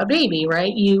to a baby,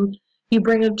 right? You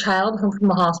bring a child home from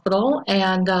the hospital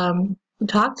and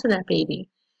talk to that baby.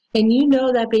 And you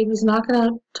know that baby's not going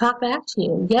to talk back to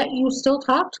you, yet you still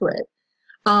talk to it.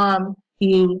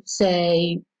 You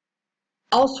say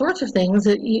all sorts of things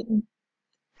that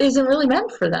isn't really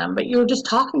meant for them, but you're just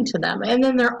talking to them. And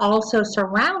then they're also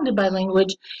surrounded by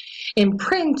language in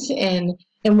print and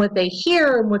what they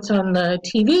hear and what's on the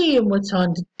TV and what's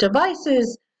on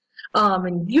devices.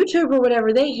 And YouTube or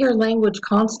whatever, they hear language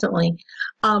constantly.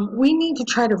 We need to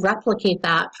try to replicate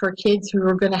that for kids who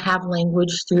are going to have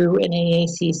language through an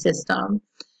AAC system.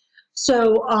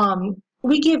 So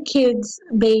we give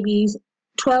babies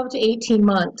 12 to 18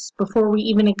 months before we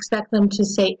even expect them to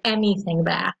say anything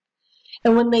back.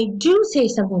 And when they do say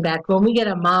something back, when we get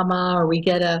a mama or we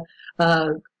get a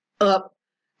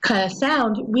kind of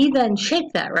sound, we then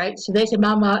shake that, right? So they say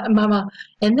mama, mama,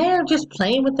 and they're just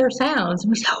playing with their sounds.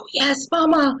 And we say, oh yes,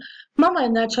 mama, mama,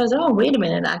 and that shows, oh, wait a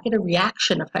minute, I get a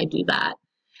reaction if I do that.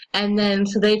 And then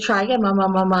so they try again, mama,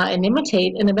 mama, and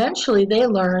imitate, and eventually they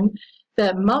learn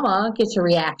that mama gets a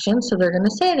reaction, so they're going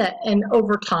to say that. And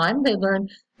over time, they learn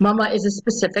mama is a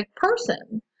specific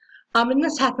person. And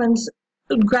this happens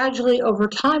gradually over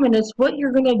time, and it's what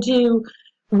you're going to do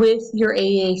with your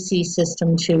AAC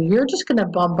system too. You're just going to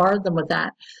bombard them with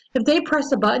that. If they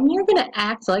press a button, you're going to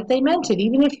act like they meant it,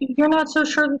 even if you're not so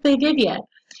sure that they did yet.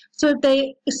 So if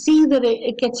they see that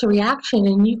it gets a reaction,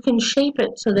 and you can shape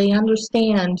it so they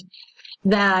understand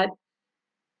that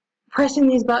pressing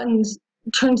these buttons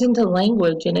turns into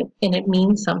language, and it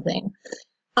means something.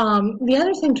 The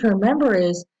other thing to remember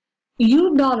is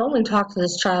you not only talk to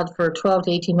this child for 12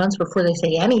 to 18 months before they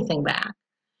say anything back,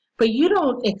 but you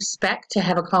don't expect to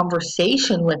have a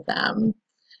conversation with them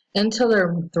until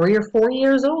they're 3 or 4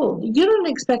 years old. You don't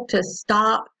expect to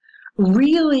stop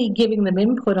really giving them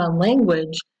input on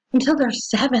language until they're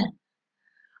 7.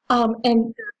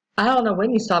 And I don't know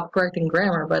when you stop correcting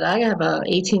grammar, but I have a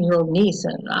 18-year-old niece,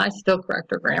 and I still correct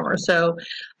her grammar. So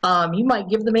you might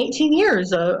give them 18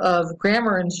 years of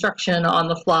grammar instruction on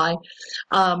the fly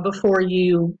before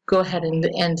you go ahead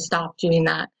and stop doing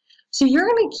that. So you're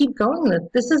going to keep going with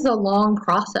this. Is a long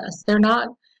process.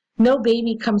 No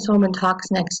baby comes home and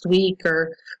talks next week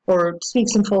or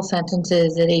speaks in full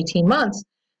sentences at 18 months.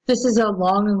 This is a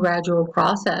long and gradual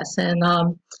process, and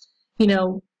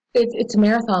it's a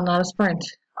marathon, not a sprint.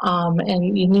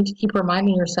 And you need to keep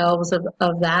reminding yourselves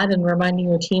of that, and reminding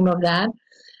your team of that,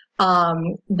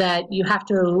 that you have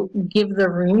to give the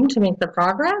room to make the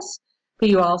progress, but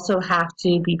you also have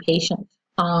to be patient,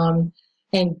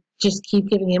 and just keep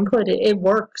giving input. It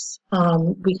works.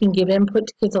 We can give input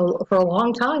to kids for a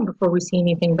long time before we see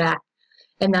anything back,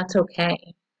 and that's okay.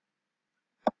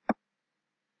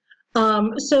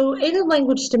 So aided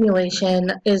language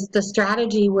stimulation is the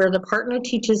strategy where the partner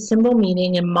teaches symbol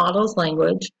meaning and models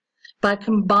language by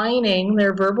combining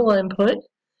their verbal input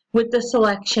with the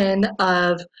selection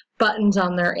of buttons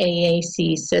on their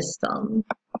AAC system.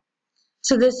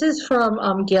 So this is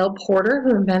from Gail Porter,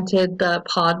 who invented the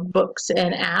POD books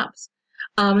and apps.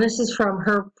 This is from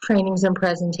her trainings and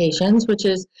presentations, which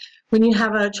is when you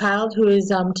have a child who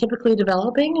is typically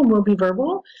developing and will be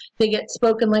verbal, they get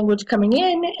spoken language coming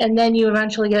in, and then you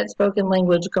eventually get spoken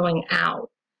language going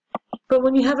out. But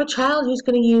when you have a child who's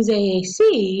going to use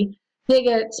AAC, they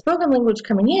get spoken language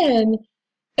coming in,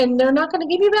 and they're not going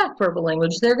to give you back verbal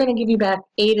language. They're going to give you back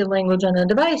aided language on a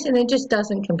device, and it just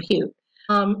doesn't compute.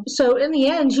 So in the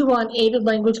end, you want aided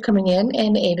language coming in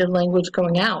and aided language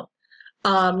going out.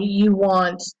 You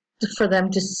want for them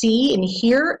to see and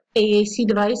hear AAC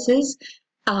devices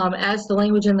as the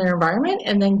language in their environment,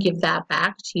 and then give that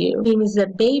back to you. It means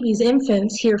that babies,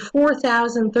 infants, hear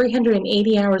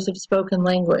 4,380 hours of spoken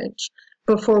language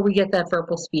before we get that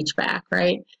verbal speech back,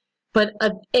 right? But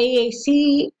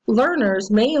AAC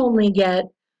learners may only get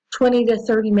 20 to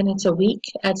 30 minutes a week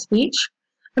at speech,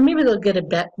 or maybe they'll get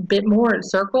a bit more at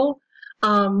circle.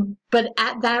 But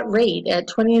at that rate, at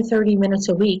 20 to 30 minutes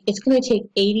a week, it's going to take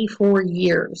 84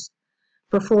 years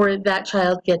before that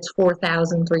child gets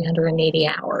 4,380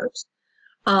 hours.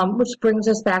 Which brings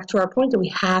us back to our point that we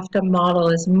have to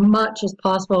model as much as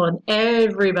possible, and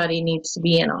everybody needs to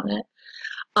be in on it.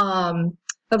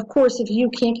 Of course, if you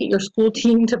can't get your school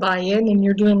team to buy in and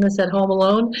you're doing this at home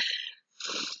alone,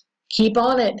 keep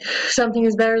on it. Something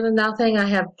is better than nothing. I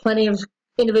have plenty of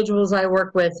individuals I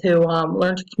work with who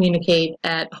learn to communicate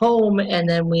at home, and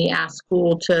then we ask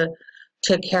school to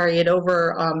carry it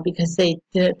over because they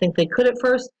didn't think they could at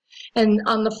first. And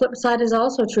on the flip side is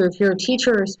also true. If you're a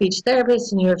teacher or speech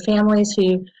therapist and you have families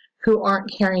who aren't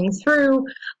carrying through,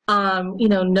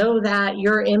 know that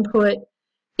your input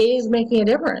is making a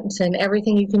difference, and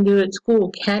everything you can do at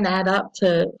school can add up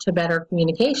to better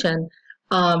communication.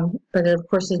 But of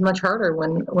course, it's much harder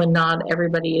when not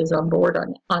everybody is on board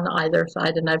on either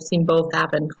side, and I've seen both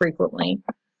happen frequently.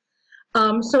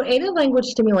 So aided language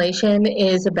stimulation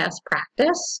is a best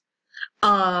practice.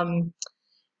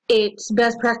 It's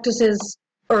best practices,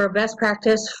 or a best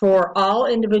practice for all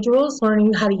individuals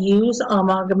learning how to use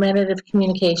augmentative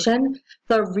communication.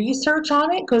 The research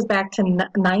on it goes back to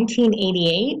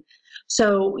 1988.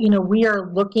 So, we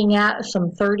are looking at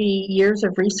some 30 years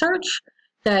of research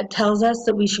that tells us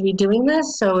that we should be doing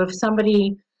this. So if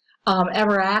somebody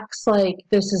ever acts like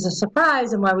this is a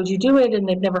surprise and why would you do it, and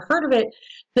they've never heard of it,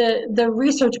 the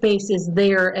research base is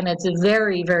there, and it's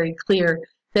very, very clear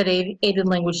that aided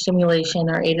language stimulation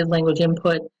or aided language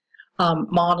input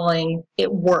modeling,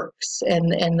 it works,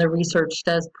 and the research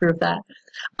does prove that.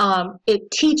 It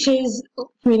teaches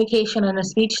communication on a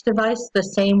speech device the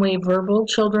same way verbal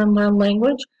children learn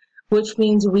language, which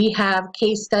means we have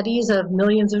case studies of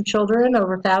millions of children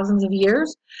over thousands of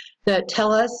years that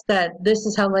tell us that this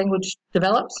is how language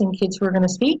develops in kids who are going to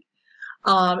speak.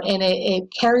 And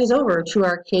it carries over to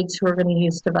our kids who are going to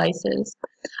use devices.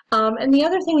 And the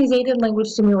other thing is aided language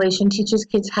stimulation teaches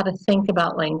kids how to think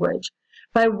about language.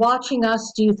 By watching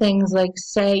us do things like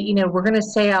say, we're going to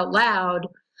say out loud,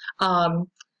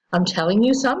 I'm telling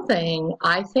you something,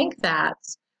 I think that.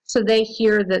 So they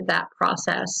hear that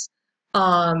process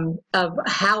of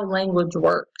how language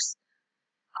works,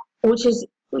 which is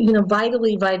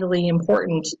vitally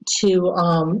important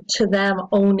to them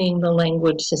owning the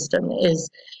language system is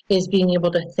being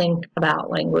able to think about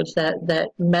language, that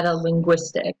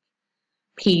meta-linguistic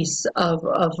piece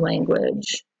of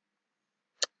language.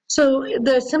 So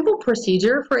the simple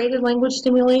procedure for aided language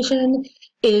stimulation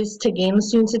is to gain the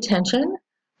student's attention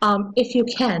if you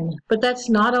can, but that's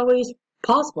not always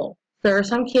possible. There are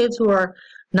some kids who are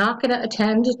not going to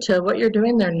attend to what you're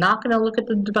doing. They're not going to look at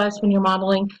the device when you're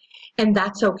modeling, and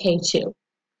that's okay too.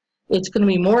 It's going to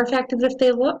be more effective if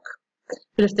they look,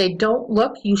 but if they don't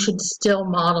look, you should still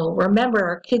model.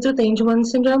 Remember, kids with Angelman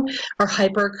syndrome are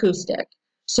hyperacoustic,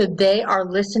 so they are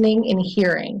listening and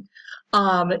hearing.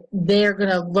 They're going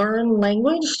to learn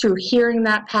language through hearing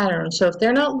that pattern. So if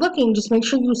they're not looking, just make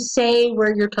sure you say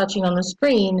where you're touching on the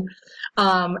screen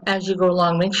as you go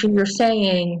along. Make sure you're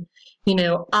saying,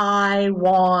 I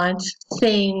want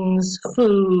things,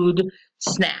 food,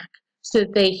 snack, so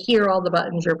that they hear all the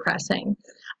buttons you're pressing.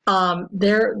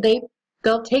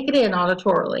 They'll take it in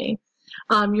auditorily.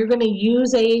 You're going to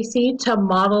use AAC to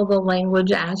model the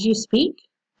language as you speak.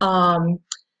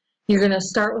 You're going to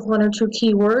start with 1 or 2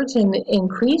 keywords and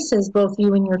increase as both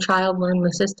you and your child learn the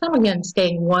system. Again,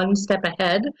 staying one step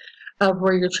ahead of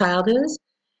where your child is.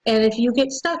 And if you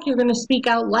get stuck, you're going to speak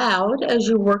out loud as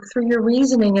you work through your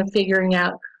reasoning of figuring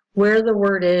out where the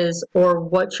word is or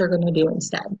what you're going to do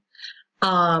instead.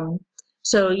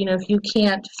 So, if you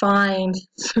can't find,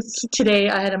 today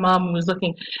I had a mom who was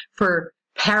looking for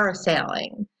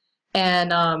parasailing,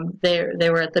 and they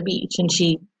were at the beach, and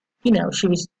she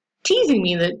was teasing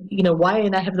me that, why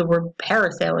didn't I have the word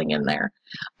parasailing in there?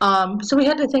 So we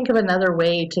had to think of another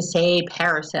way to say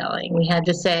parasailing. We had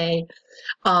to say,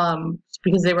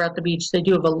 because they were at the beach, they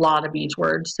do have a lot of beach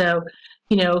words. So,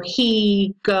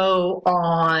 he go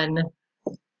on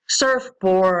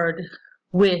surfboard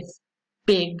with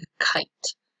big kite,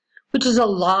 which is a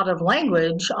lot of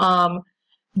language,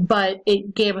 but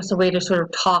it gave us a way to sort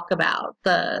of talk about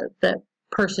the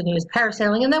person who's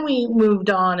parasailing. And then we moved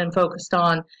on and focused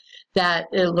on that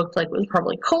it looked like it was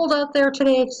probably cold out there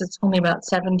today because it's only about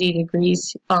 70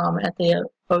 degrees at the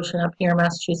ocean up here in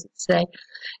Massachusetts today,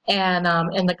 and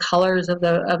the colors of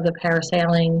the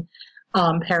parasailing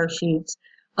parachutes.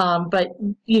 But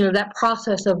that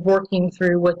process of working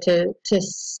through what to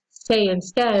say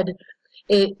instead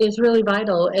is really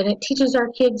vital, and it teaches our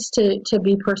kids to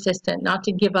be persistent, not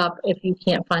to give up if you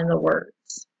can't find the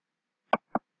words.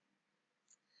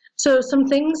 So some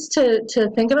things to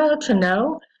think about, to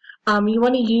know. You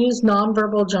want to use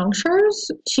nonverbal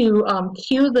junctures to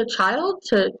cue the child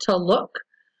to look.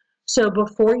 So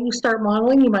before you start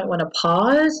modeling, you might want to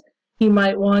pause. You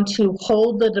might want to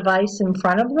hold the device in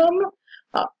front of them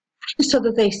so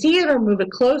that they see it, or move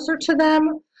it closer to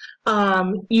them.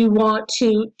 You want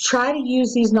to try to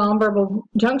use these nonverbal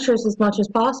junctures as much as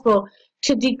possible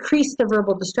to decrease the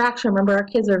verbal distraction. Remember, our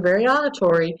kids are very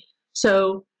auditory,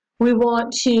 so we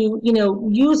want to,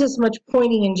 use as much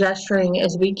pointing and gesturing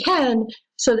as we can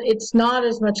so that it's not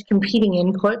as much competing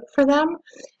input for them.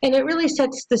 And it really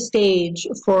sets the stage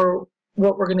for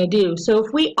what we're going to do. So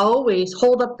if we always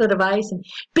hold up the device and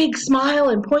big smile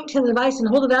and point to the device and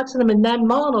hold it out to them and then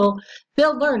model,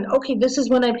 they'll learn, okay, this is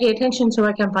when I pay attention so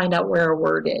I can find out where a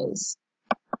word is.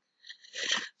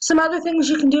 Some other things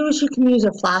you can do is you can use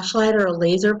a flashlight or a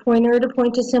laser pointer to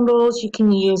point to symbols. You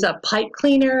can use a pipe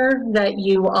cleaner that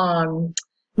you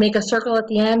make a circle at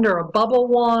the end, or a bubble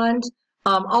wand.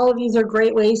 All of these are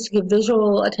great ways to give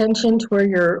visual attention to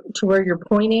where you're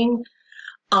pointing.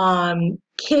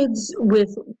 Kids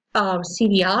with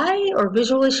CDI or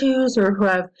visual issues, or who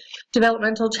have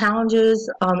developmental challenges,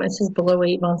 it says below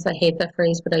 8 months. I hate that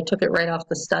phrase, but I took it right off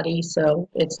the study, so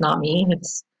it's not me.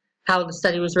 It's how the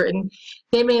study was written.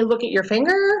 They may look at your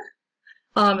finger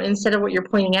instead of what you're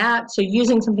pointing at. So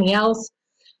using something else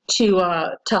to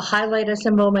highlight a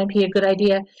symbol might be a good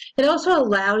idea. It also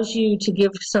allows you to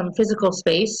give some physical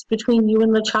space between you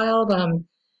and the child.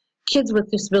 Kids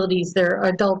with disabilities, there are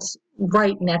adults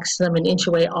right next to them an inch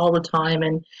away all the time,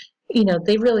 and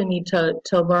they really need to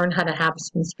learn how to have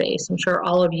some space. I'm sure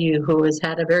all of you who has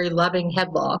had a very loving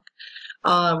headlock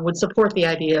would support the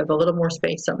idea of a little more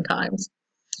space sometimes.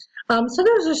 So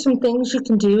those are some things you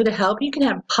can do to help. You can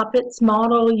have puppets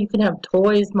model, you can have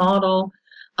toys model.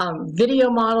 Video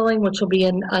modeling, which will be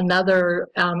in another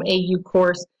AU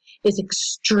course, is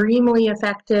extremely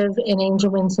effective in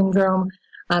Angelman syndrome.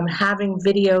 Having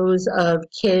videos of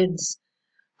kids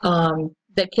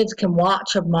that kids can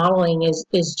watch of modeling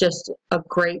is just a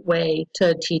great way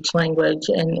to teach language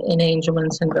in Angelman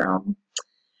syndrome.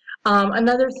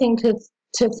 Another thing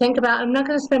to think about, I'm not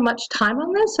going to spend much time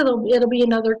on this, it'll be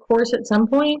another course at some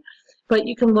point, but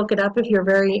you can look it up if you're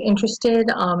very interested.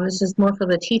 This is more for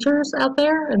the teachers out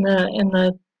there and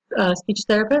the speech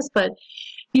therapists, but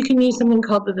you can use something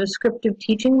called the descriptive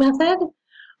teaching method.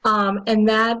 And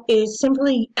that is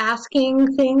simply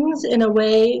asking things in a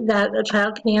way that a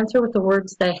child can answer with the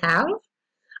words they have,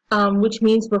 which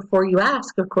means before you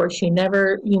ask, of course, you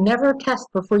never test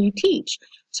before you teach.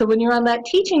 So when you're on that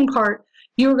teaching part,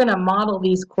 you're going to model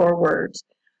these core words.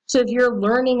 So if you're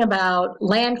learning about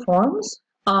landforms,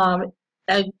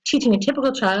 teaching a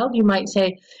typical child, you might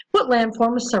say, what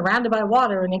landform is surrounded by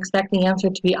water, and expect the answer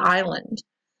to be island.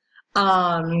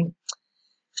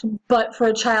 But for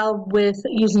a child with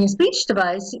using a speech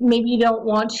device, maybe you don't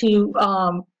want to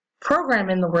program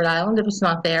in the word island if it's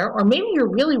not there, or maybe you're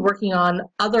really working on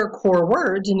other core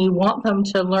words and you want them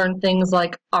to learn things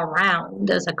like around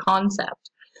as a concept.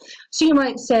 So you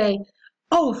might say,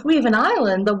 oh, if we have an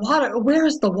island, the water,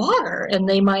 where's the water? And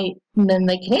then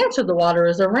they can answer the water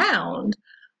is around.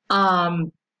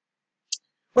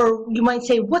 Or you might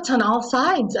say, what's on all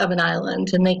sides of an island?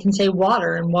 And they can say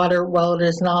water, and water, well, it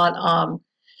is not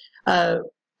a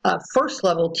first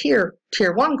level tier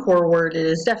 1 core word. It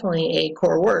is definitely a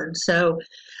core word. So,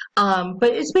 but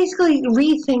it's basically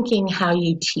rethinking how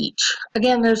you teach.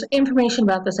 Again, there's information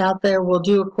about this out there. We'll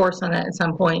do a course on it at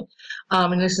some point.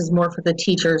 And this is more for the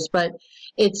teachers, but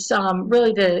it's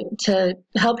really to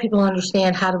help people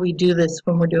understand how do we do this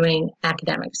when we're doing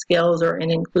academic skills or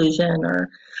in inclusion or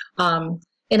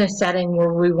in a setting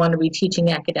where we want to be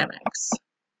teaching academics.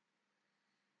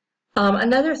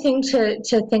 Another thing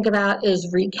to think about is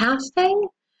recasting.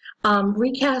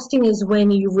 Recasting is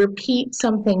when you repeat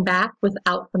something back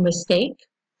without the mistake.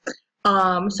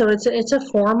 So it's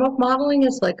a form of modeling.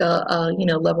 It's like a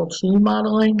level 2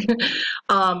 modeling.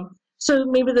 So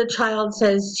maybe the child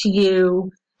says to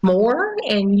you more,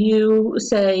 and you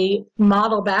say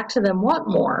model back to them want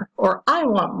more, or I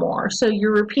want more. So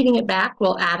you're repeating it back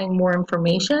while adding more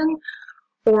information,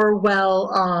 or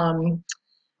while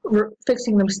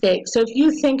fixing the mistake. So if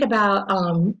you think about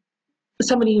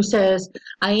somebody who says,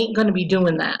 I ain't going to be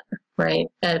doing that, right?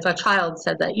 And if a child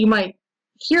said that, you might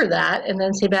hear that and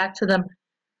then say back to them,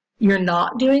 you're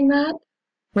not doing that,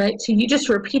 right? So you just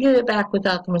repeated it back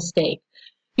without the mistake.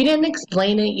 You didn't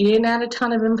explain it. You didn't add a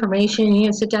ton of information. You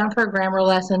didn't sit down for a grammar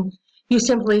lesson. You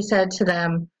simply said to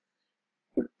them,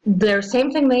 the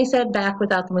same thing they said back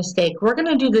without the mistake. We're going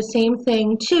to do the same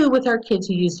thing, too, with our kids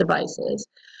who use devices.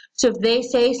 So if they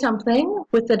say something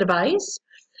with the device,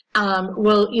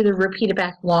 we'll either repeat it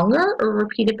back longer or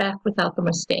repeat it back without the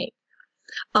mistake.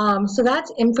 So that's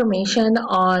information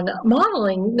on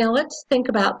modeling. Now let's think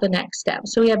about the next step.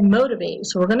 So we have motivate.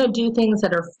 So we're going to do things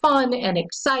that are fun and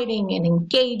exciting and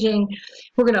engaging.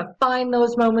 We're going to find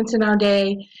those moments in our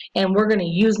day and we're going to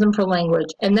use them for language.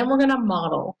 And then we're going to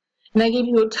model. And I gave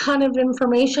you a ton of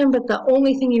information, but the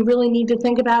only thing you really need to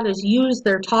think about is use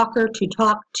their talker to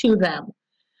talk to them.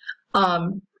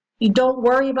 You don't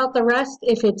worry about the rest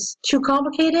if it's too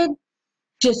complicated.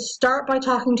 Just start by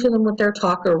talking to them with their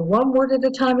talker. One word at a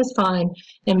time is fine,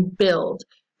 and build.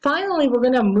 Finally, we're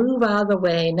going to move out of the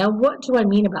way. Now, what do I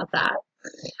mean about that?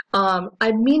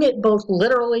 I mean it both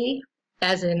literally,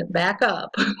 as in back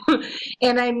up,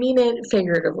 and I mean it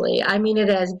figuratively. I mean it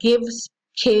as gives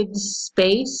kids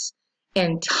space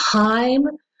and time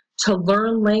to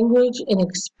learn language and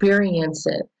experience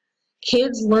it.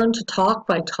 Kids learn to talk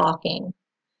by talking.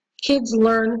 Kids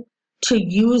learn to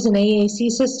use an AAC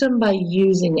system by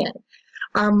using it.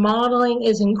 Our modeling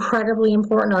is incredibly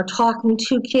important. Our talking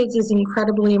to kids is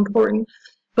incredibly important,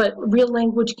 but real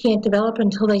language can't develop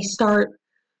until they start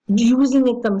using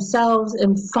it themselves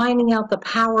and finding out the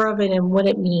power of it and what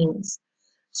it means.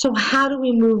 So how do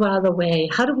we move out of the way?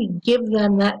 How do we give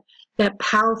them that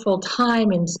powerful time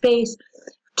and space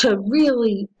to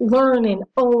really learn and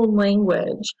own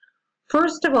language?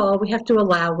 First of all, we have to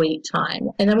allow wait time,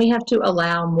 and then we have to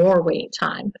allow more wait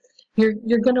time.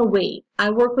 You're going to wait.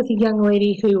 I work with a young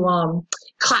lady who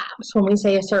claps when we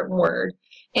say a certain word,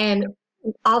 and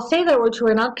I'll say that word to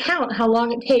her, and I'll count how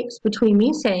long it takes between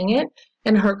me saying it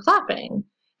and her clapping,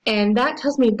 and that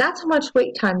tells me that's how much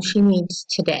wait time she needs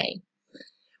today.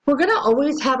 We're going to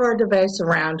always have our device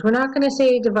around. We're not going to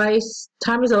say device,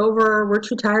 time is over, we're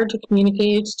too tired to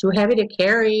communicate, it's too heavy to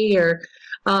carry, or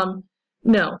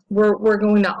no, we're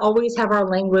going to always have our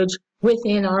language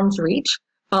within arm's reach,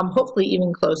 hopefully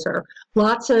even closer.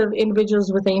 Lots of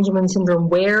individuals with Angelman syndrome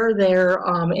wear their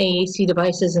AAC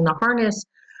devices in the harness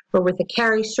or with a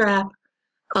carry strap,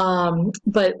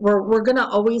 but we're going to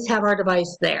always have our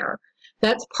device there.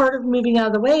 That's part of moving out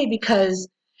of the way because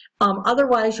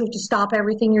Otherwise, you have to stop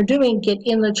everything you're doing, get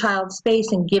in the child's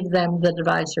space, and give them the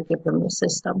device or give them the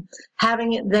system.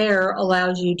 Having it there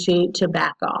allows you to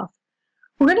back off.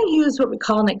 We're going to use what we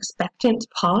call an expectant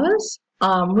pause,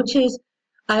 which is,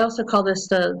 I also call this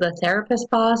the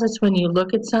therapist pause. It's when you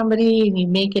look at somebody and you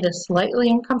make it a slightly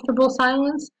uncomfortable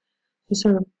silence. You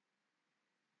sort of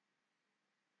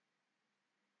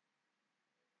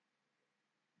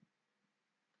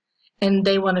and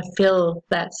they want to fill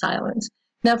that silence.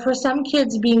 Now, for some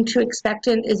kids, being too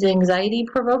expectant is anxiety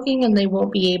provoking and they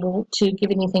won't be able to give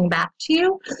anything back to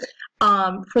you.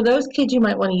 For those kids, you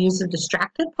might want to use a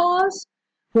distracted pause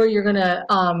where you're going to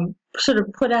sort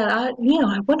of put out,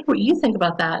 I wonder what you think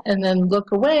about that, and then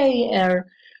look away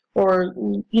or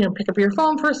pick up your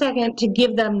phone for a second to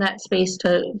give them that space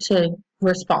to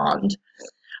respond.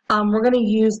 We're going to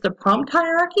use the prompt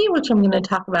hierarchy, which I'm going to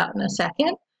talk about in a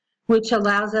second, which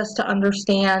allows us to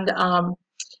understand,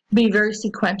 be very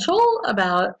sequential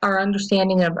about our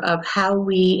understanding of how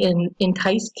we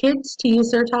entice kids to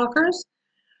use their talkers.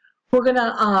 We're going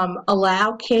to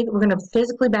allow kids, we're going to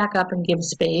physically back up and give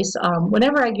space.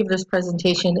 Whenever I give this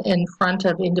presentation in front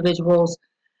of individuals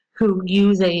who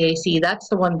use AAC, that's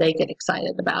the one they get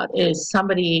excited about, is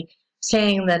somebody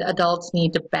saying that adults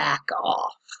need to back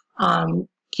off.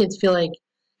 Kids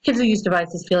who use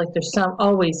devices feel like there's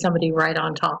always somebody right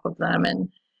on top of them, and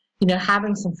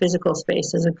having some physical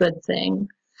space is a good thing.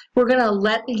 We're going to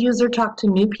let the user talk to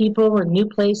new people or new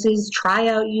places, try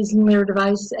out using their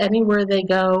device anywhere they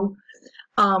go.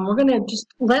 We're going to just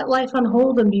let life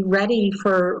unfold and be ready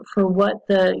for what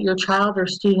your child or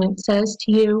student says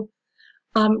to you.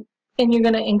 And you're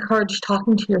going to encourage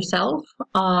talking to yourself.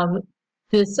 I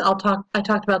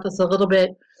talked about this a little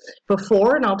bit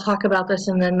before, and I'll talk about this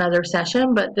in another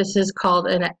session, but this is called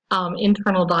an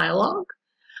internal dialogue.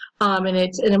 And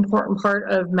it's an important part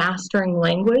of mastering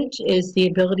language is the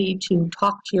ability to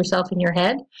talk to yourself in your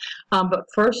head. But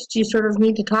first, you sort of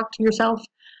need to talk to yourself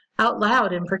out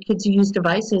loud. And for kids who use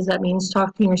devices, that means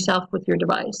talking to yourself with your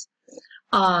device.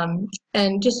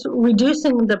 And just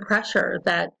reducing the pressure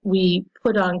that we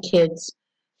put on kids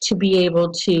to be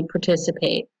able to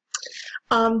participate.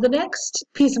 The next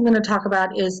piece I'm going to talk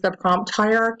about is the prompt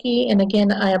hierarchy. And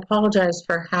again, I apologize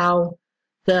for how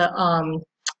the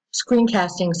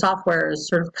screencasting software is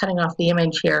sort of cutting off the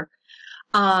image here.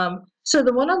 So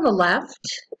the one on the left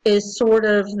is sort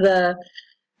of the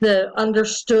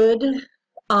understood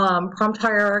prompt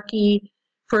hierarchy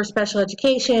for special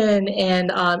education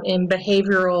and in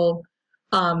behavioral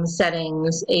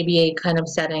settings, ABA kind of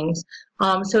settings.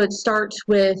 So it starts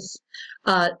with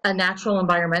a natural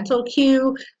environmental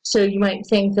cue. So you might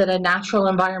think that a natural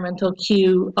environmental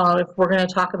cue, if we're going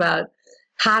to talk about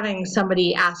having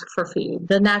somebody ask for food,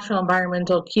 the natural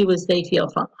environmental cue is they feel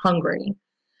hungry.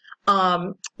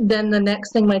 Then the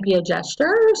next thing might be a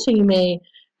gesture. So you may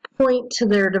point to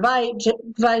their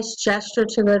device, gesture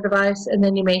to their device, and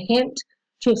then you may hint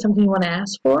to something you want to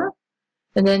ask for.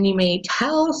 And then you may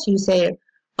tell, so you say,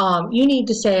 you need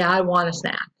to say, I want a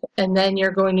snack. And then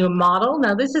you're going to model.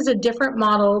 Now, this is a different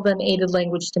model than aided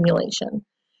language stimulation.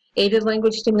 Aided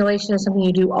language stimulation is something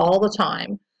you do all the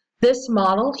time. This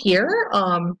model here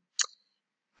on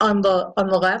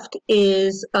the left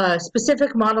is a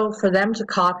specific model for them to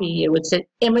copy you. It's an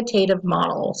imitative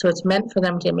model, so it's meant for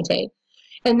them to imitate.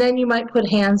 And then you might put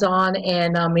hands on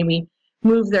and maybe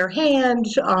move their hand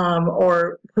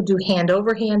or do hand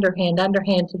over hand or hand under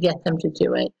hand to get them to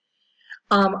do it.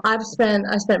 I've been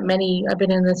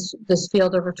in this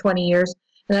field over 20 years,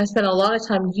 and I spent a lot of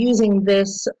time using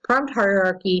this prompt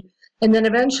hierarchy, and then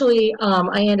eventually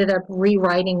I ended up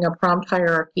rewriting a prompt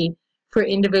hierarchy for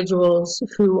individuals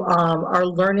who are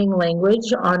learning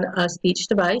language on a speech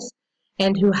device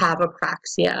and who have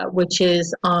apraxia, which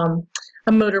is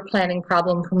a motor planning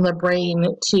problem from the brain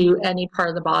to any part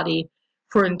of the body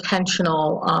for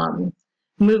intentional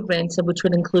movements, which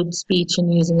would include speech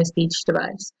and using a speech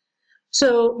device.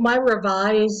 So my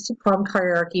revised prompt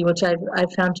hierarchy, which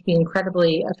I've found to be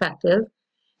incredibly effective,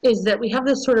 is that we have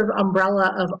this sort of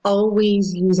umbrella of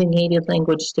always using aided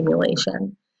language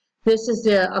stimulation. This is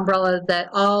the umbrella that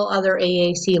all other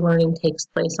AAC learning takes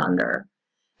place under.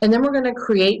 And then we're going to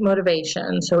create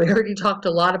motivation. So we already talked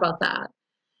a lot about that.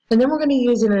 And then we're going to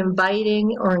use an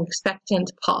inviting or expectant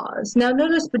pause. Now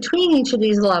notice between each of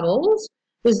these levels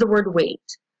is the word wait.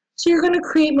 So you're going to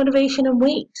create motivation and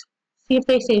wait. See if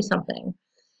they say something.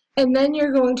 And then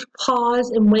you're going to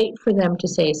pause and wait for them to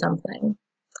say something.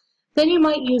 Then you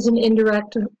might use an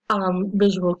indirect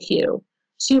visual cue.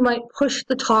 So you might push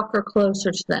the talker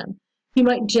closer to them. You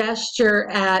might gesture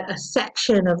at a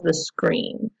section of the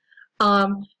screen.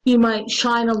 You might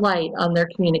shine a light on their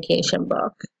communication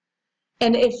book.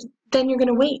 And then you're going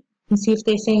to wait and see if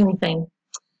they say anything.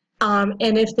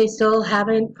 And if they still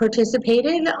haven't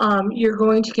participated, you're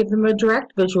going to give them a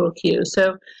direct visual cue.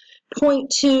 So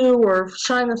point to or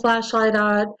shine the flashlight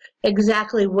on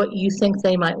exactly what you think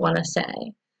they might want to say.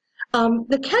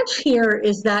 The catch here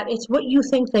is that it's what you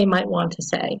think they might want to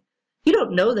say. You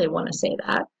don't know they want to say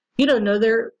that. You don't know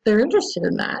they're interested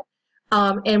in that.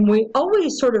 And we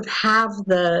always sort of have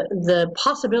the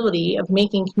possibility of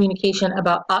making communication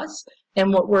about us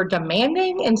and what we're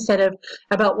demanding instead of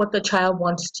about what the child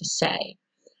wants to say.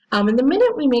 And the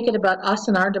minute we make it about us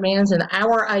and our demands and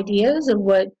our ideas of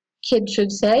what kids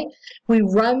should say, we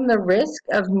run the risk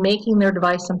of making their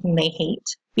device something they hate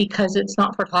because it's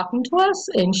not for talking to us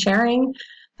and sharing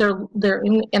their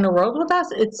inner world with us.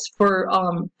 It's for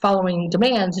following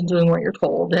demands and doing what you're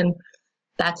told. And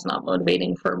that's not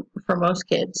motivating for most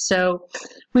kids. So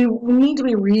we need to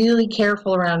be really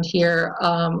careful around here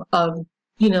of,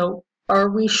 are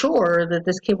we sure that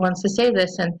this kid wants to say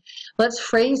this? And let's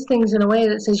phrase things in a way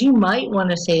that says, you might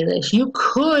want to say this. You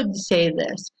could say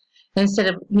this instead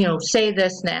of, say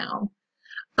this now.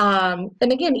 And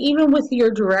again, even with your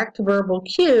direct verbal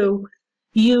cue,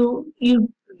 you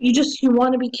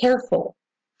want to be careful.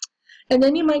 And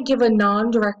then you might give a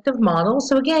non-directive model.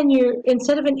 So again,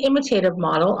 instead of an imitative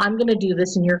model, I'm going to do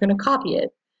this and you're going to copy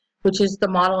it, which is the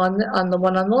model on the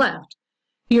one on the left.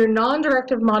 Your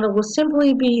non-directive model will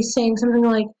simply be saying something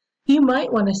like, you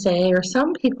might want to say, or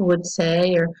some people would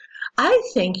say, or I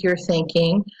think you're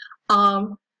thinking,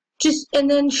 and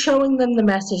then showing them the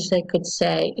message they could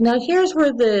say. Now here's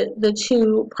where the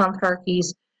two prompt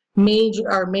hierarchies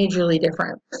are majorly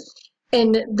different.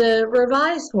 In the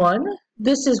revised one,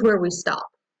 this is where we stop.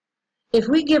 If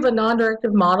we give a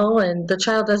non-directive model and the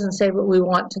child doesn't say what we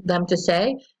want them to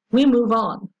say, we move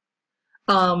on.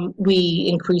 We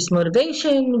increase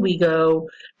motivation, we go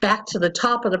back to the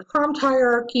top of the prompt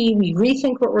hierarchy, we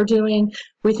rethink what we're doing,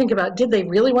 we think about, did they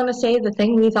really want to say the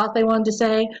thing we thought they wanted to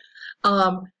say?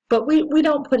 But we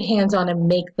don't put hands on and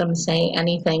make them say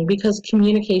anything because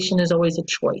communication is always a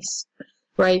choice,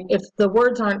 right? If the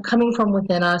words aren't coming from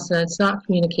within us and it's not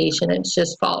communication, it's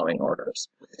just following orders.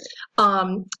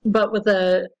 But with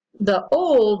the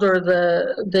old or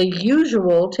the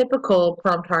usual typical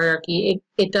prompt hierarchy,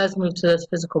 it does move to those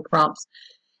physical prompts.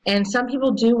 And some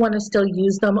people do want to still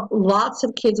use them. Lots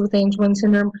of kids with Angelman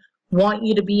syndrome want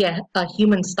you to be a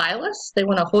human stylus. They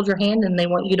want to hold your hand and they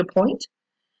want you to point.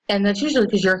 And that's usually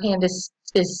because your hand is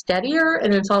steadier,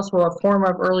 and it's also a form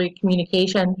of early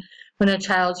communication. When a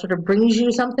child sort of brings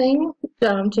you something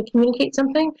to communicate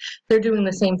something, they're doing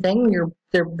the same thing.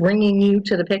 They're bringing you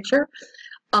to the picture.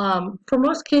 For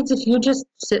most kids, if you just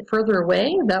sit further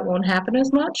away, that won't happen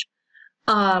as much.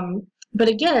 But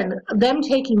again, them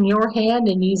taking your hand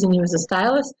and using you as a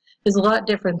stylus is a lot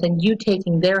different than you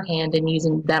taking their hand and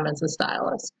using them as a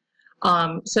stylus.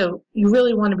 So you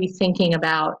really want to be thinking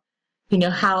about,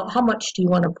 how much do you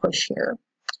want to push here?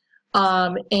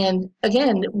 And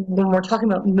again, when we're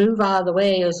talking about move out of the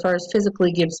way as far as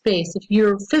physically give space, if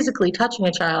you're physically touching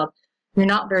a child, you're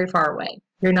not very far away.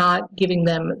 You're not giving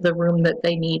them the room that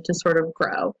they need to sort of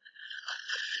grow.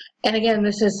 And again,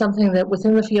 this is something that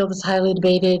within the field is highly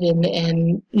debated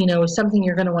and something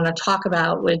you're going to want to talk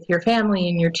about with your family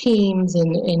and your teams.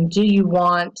 And do you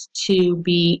want to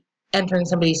be entering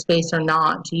somebody's space or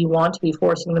not? Do you want to be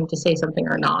forcing them to say something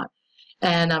or not?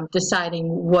 And deciding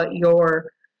what you're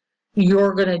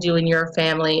going to do in your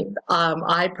family.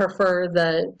 I prefer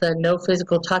the no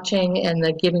physical touching and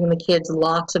the giving the kids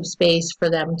lots of space for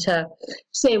them to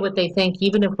say what they think,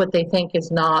 even if what they think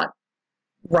is not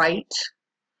right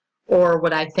or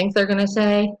what I think they're going to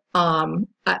say.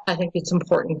 I think it's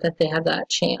important that they have that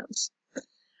chance.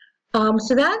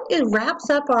 So that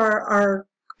wraps up our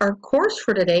course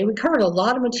for today. We covered a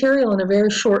lot of material in a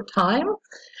very short time.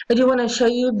 I do want to show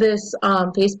you this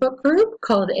Facebook group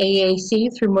called AAC,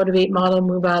 through Motivate, Model,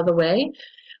 Move Out of the Way.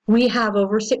 We have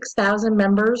over 6,000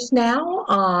 members now,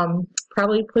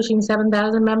 probably pushing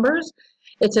 7,000 members.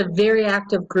 It's a very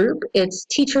active group. It's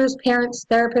teachers, parents,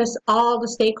 therapists, all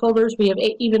the stakeholders. We have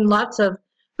even lots of,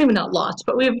 maybe not lots,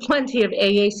 but we have plenty of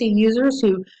AAC users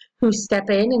who step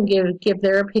in and give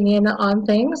their opinion on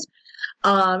things.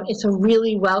 It's a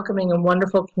really welcoming and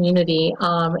wonderful community,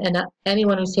 and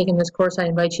anyone who's taken this course, I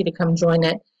invite you to come join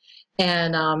it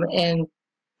and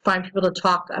find people to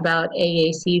talk about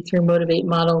AAC through Motivate,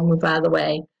 Model, Move Out of the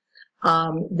Way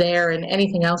there, and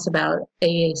anything else about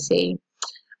AAC.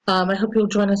 I hope you'll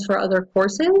join us for other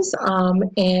courses,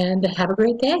 and have a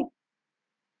great day.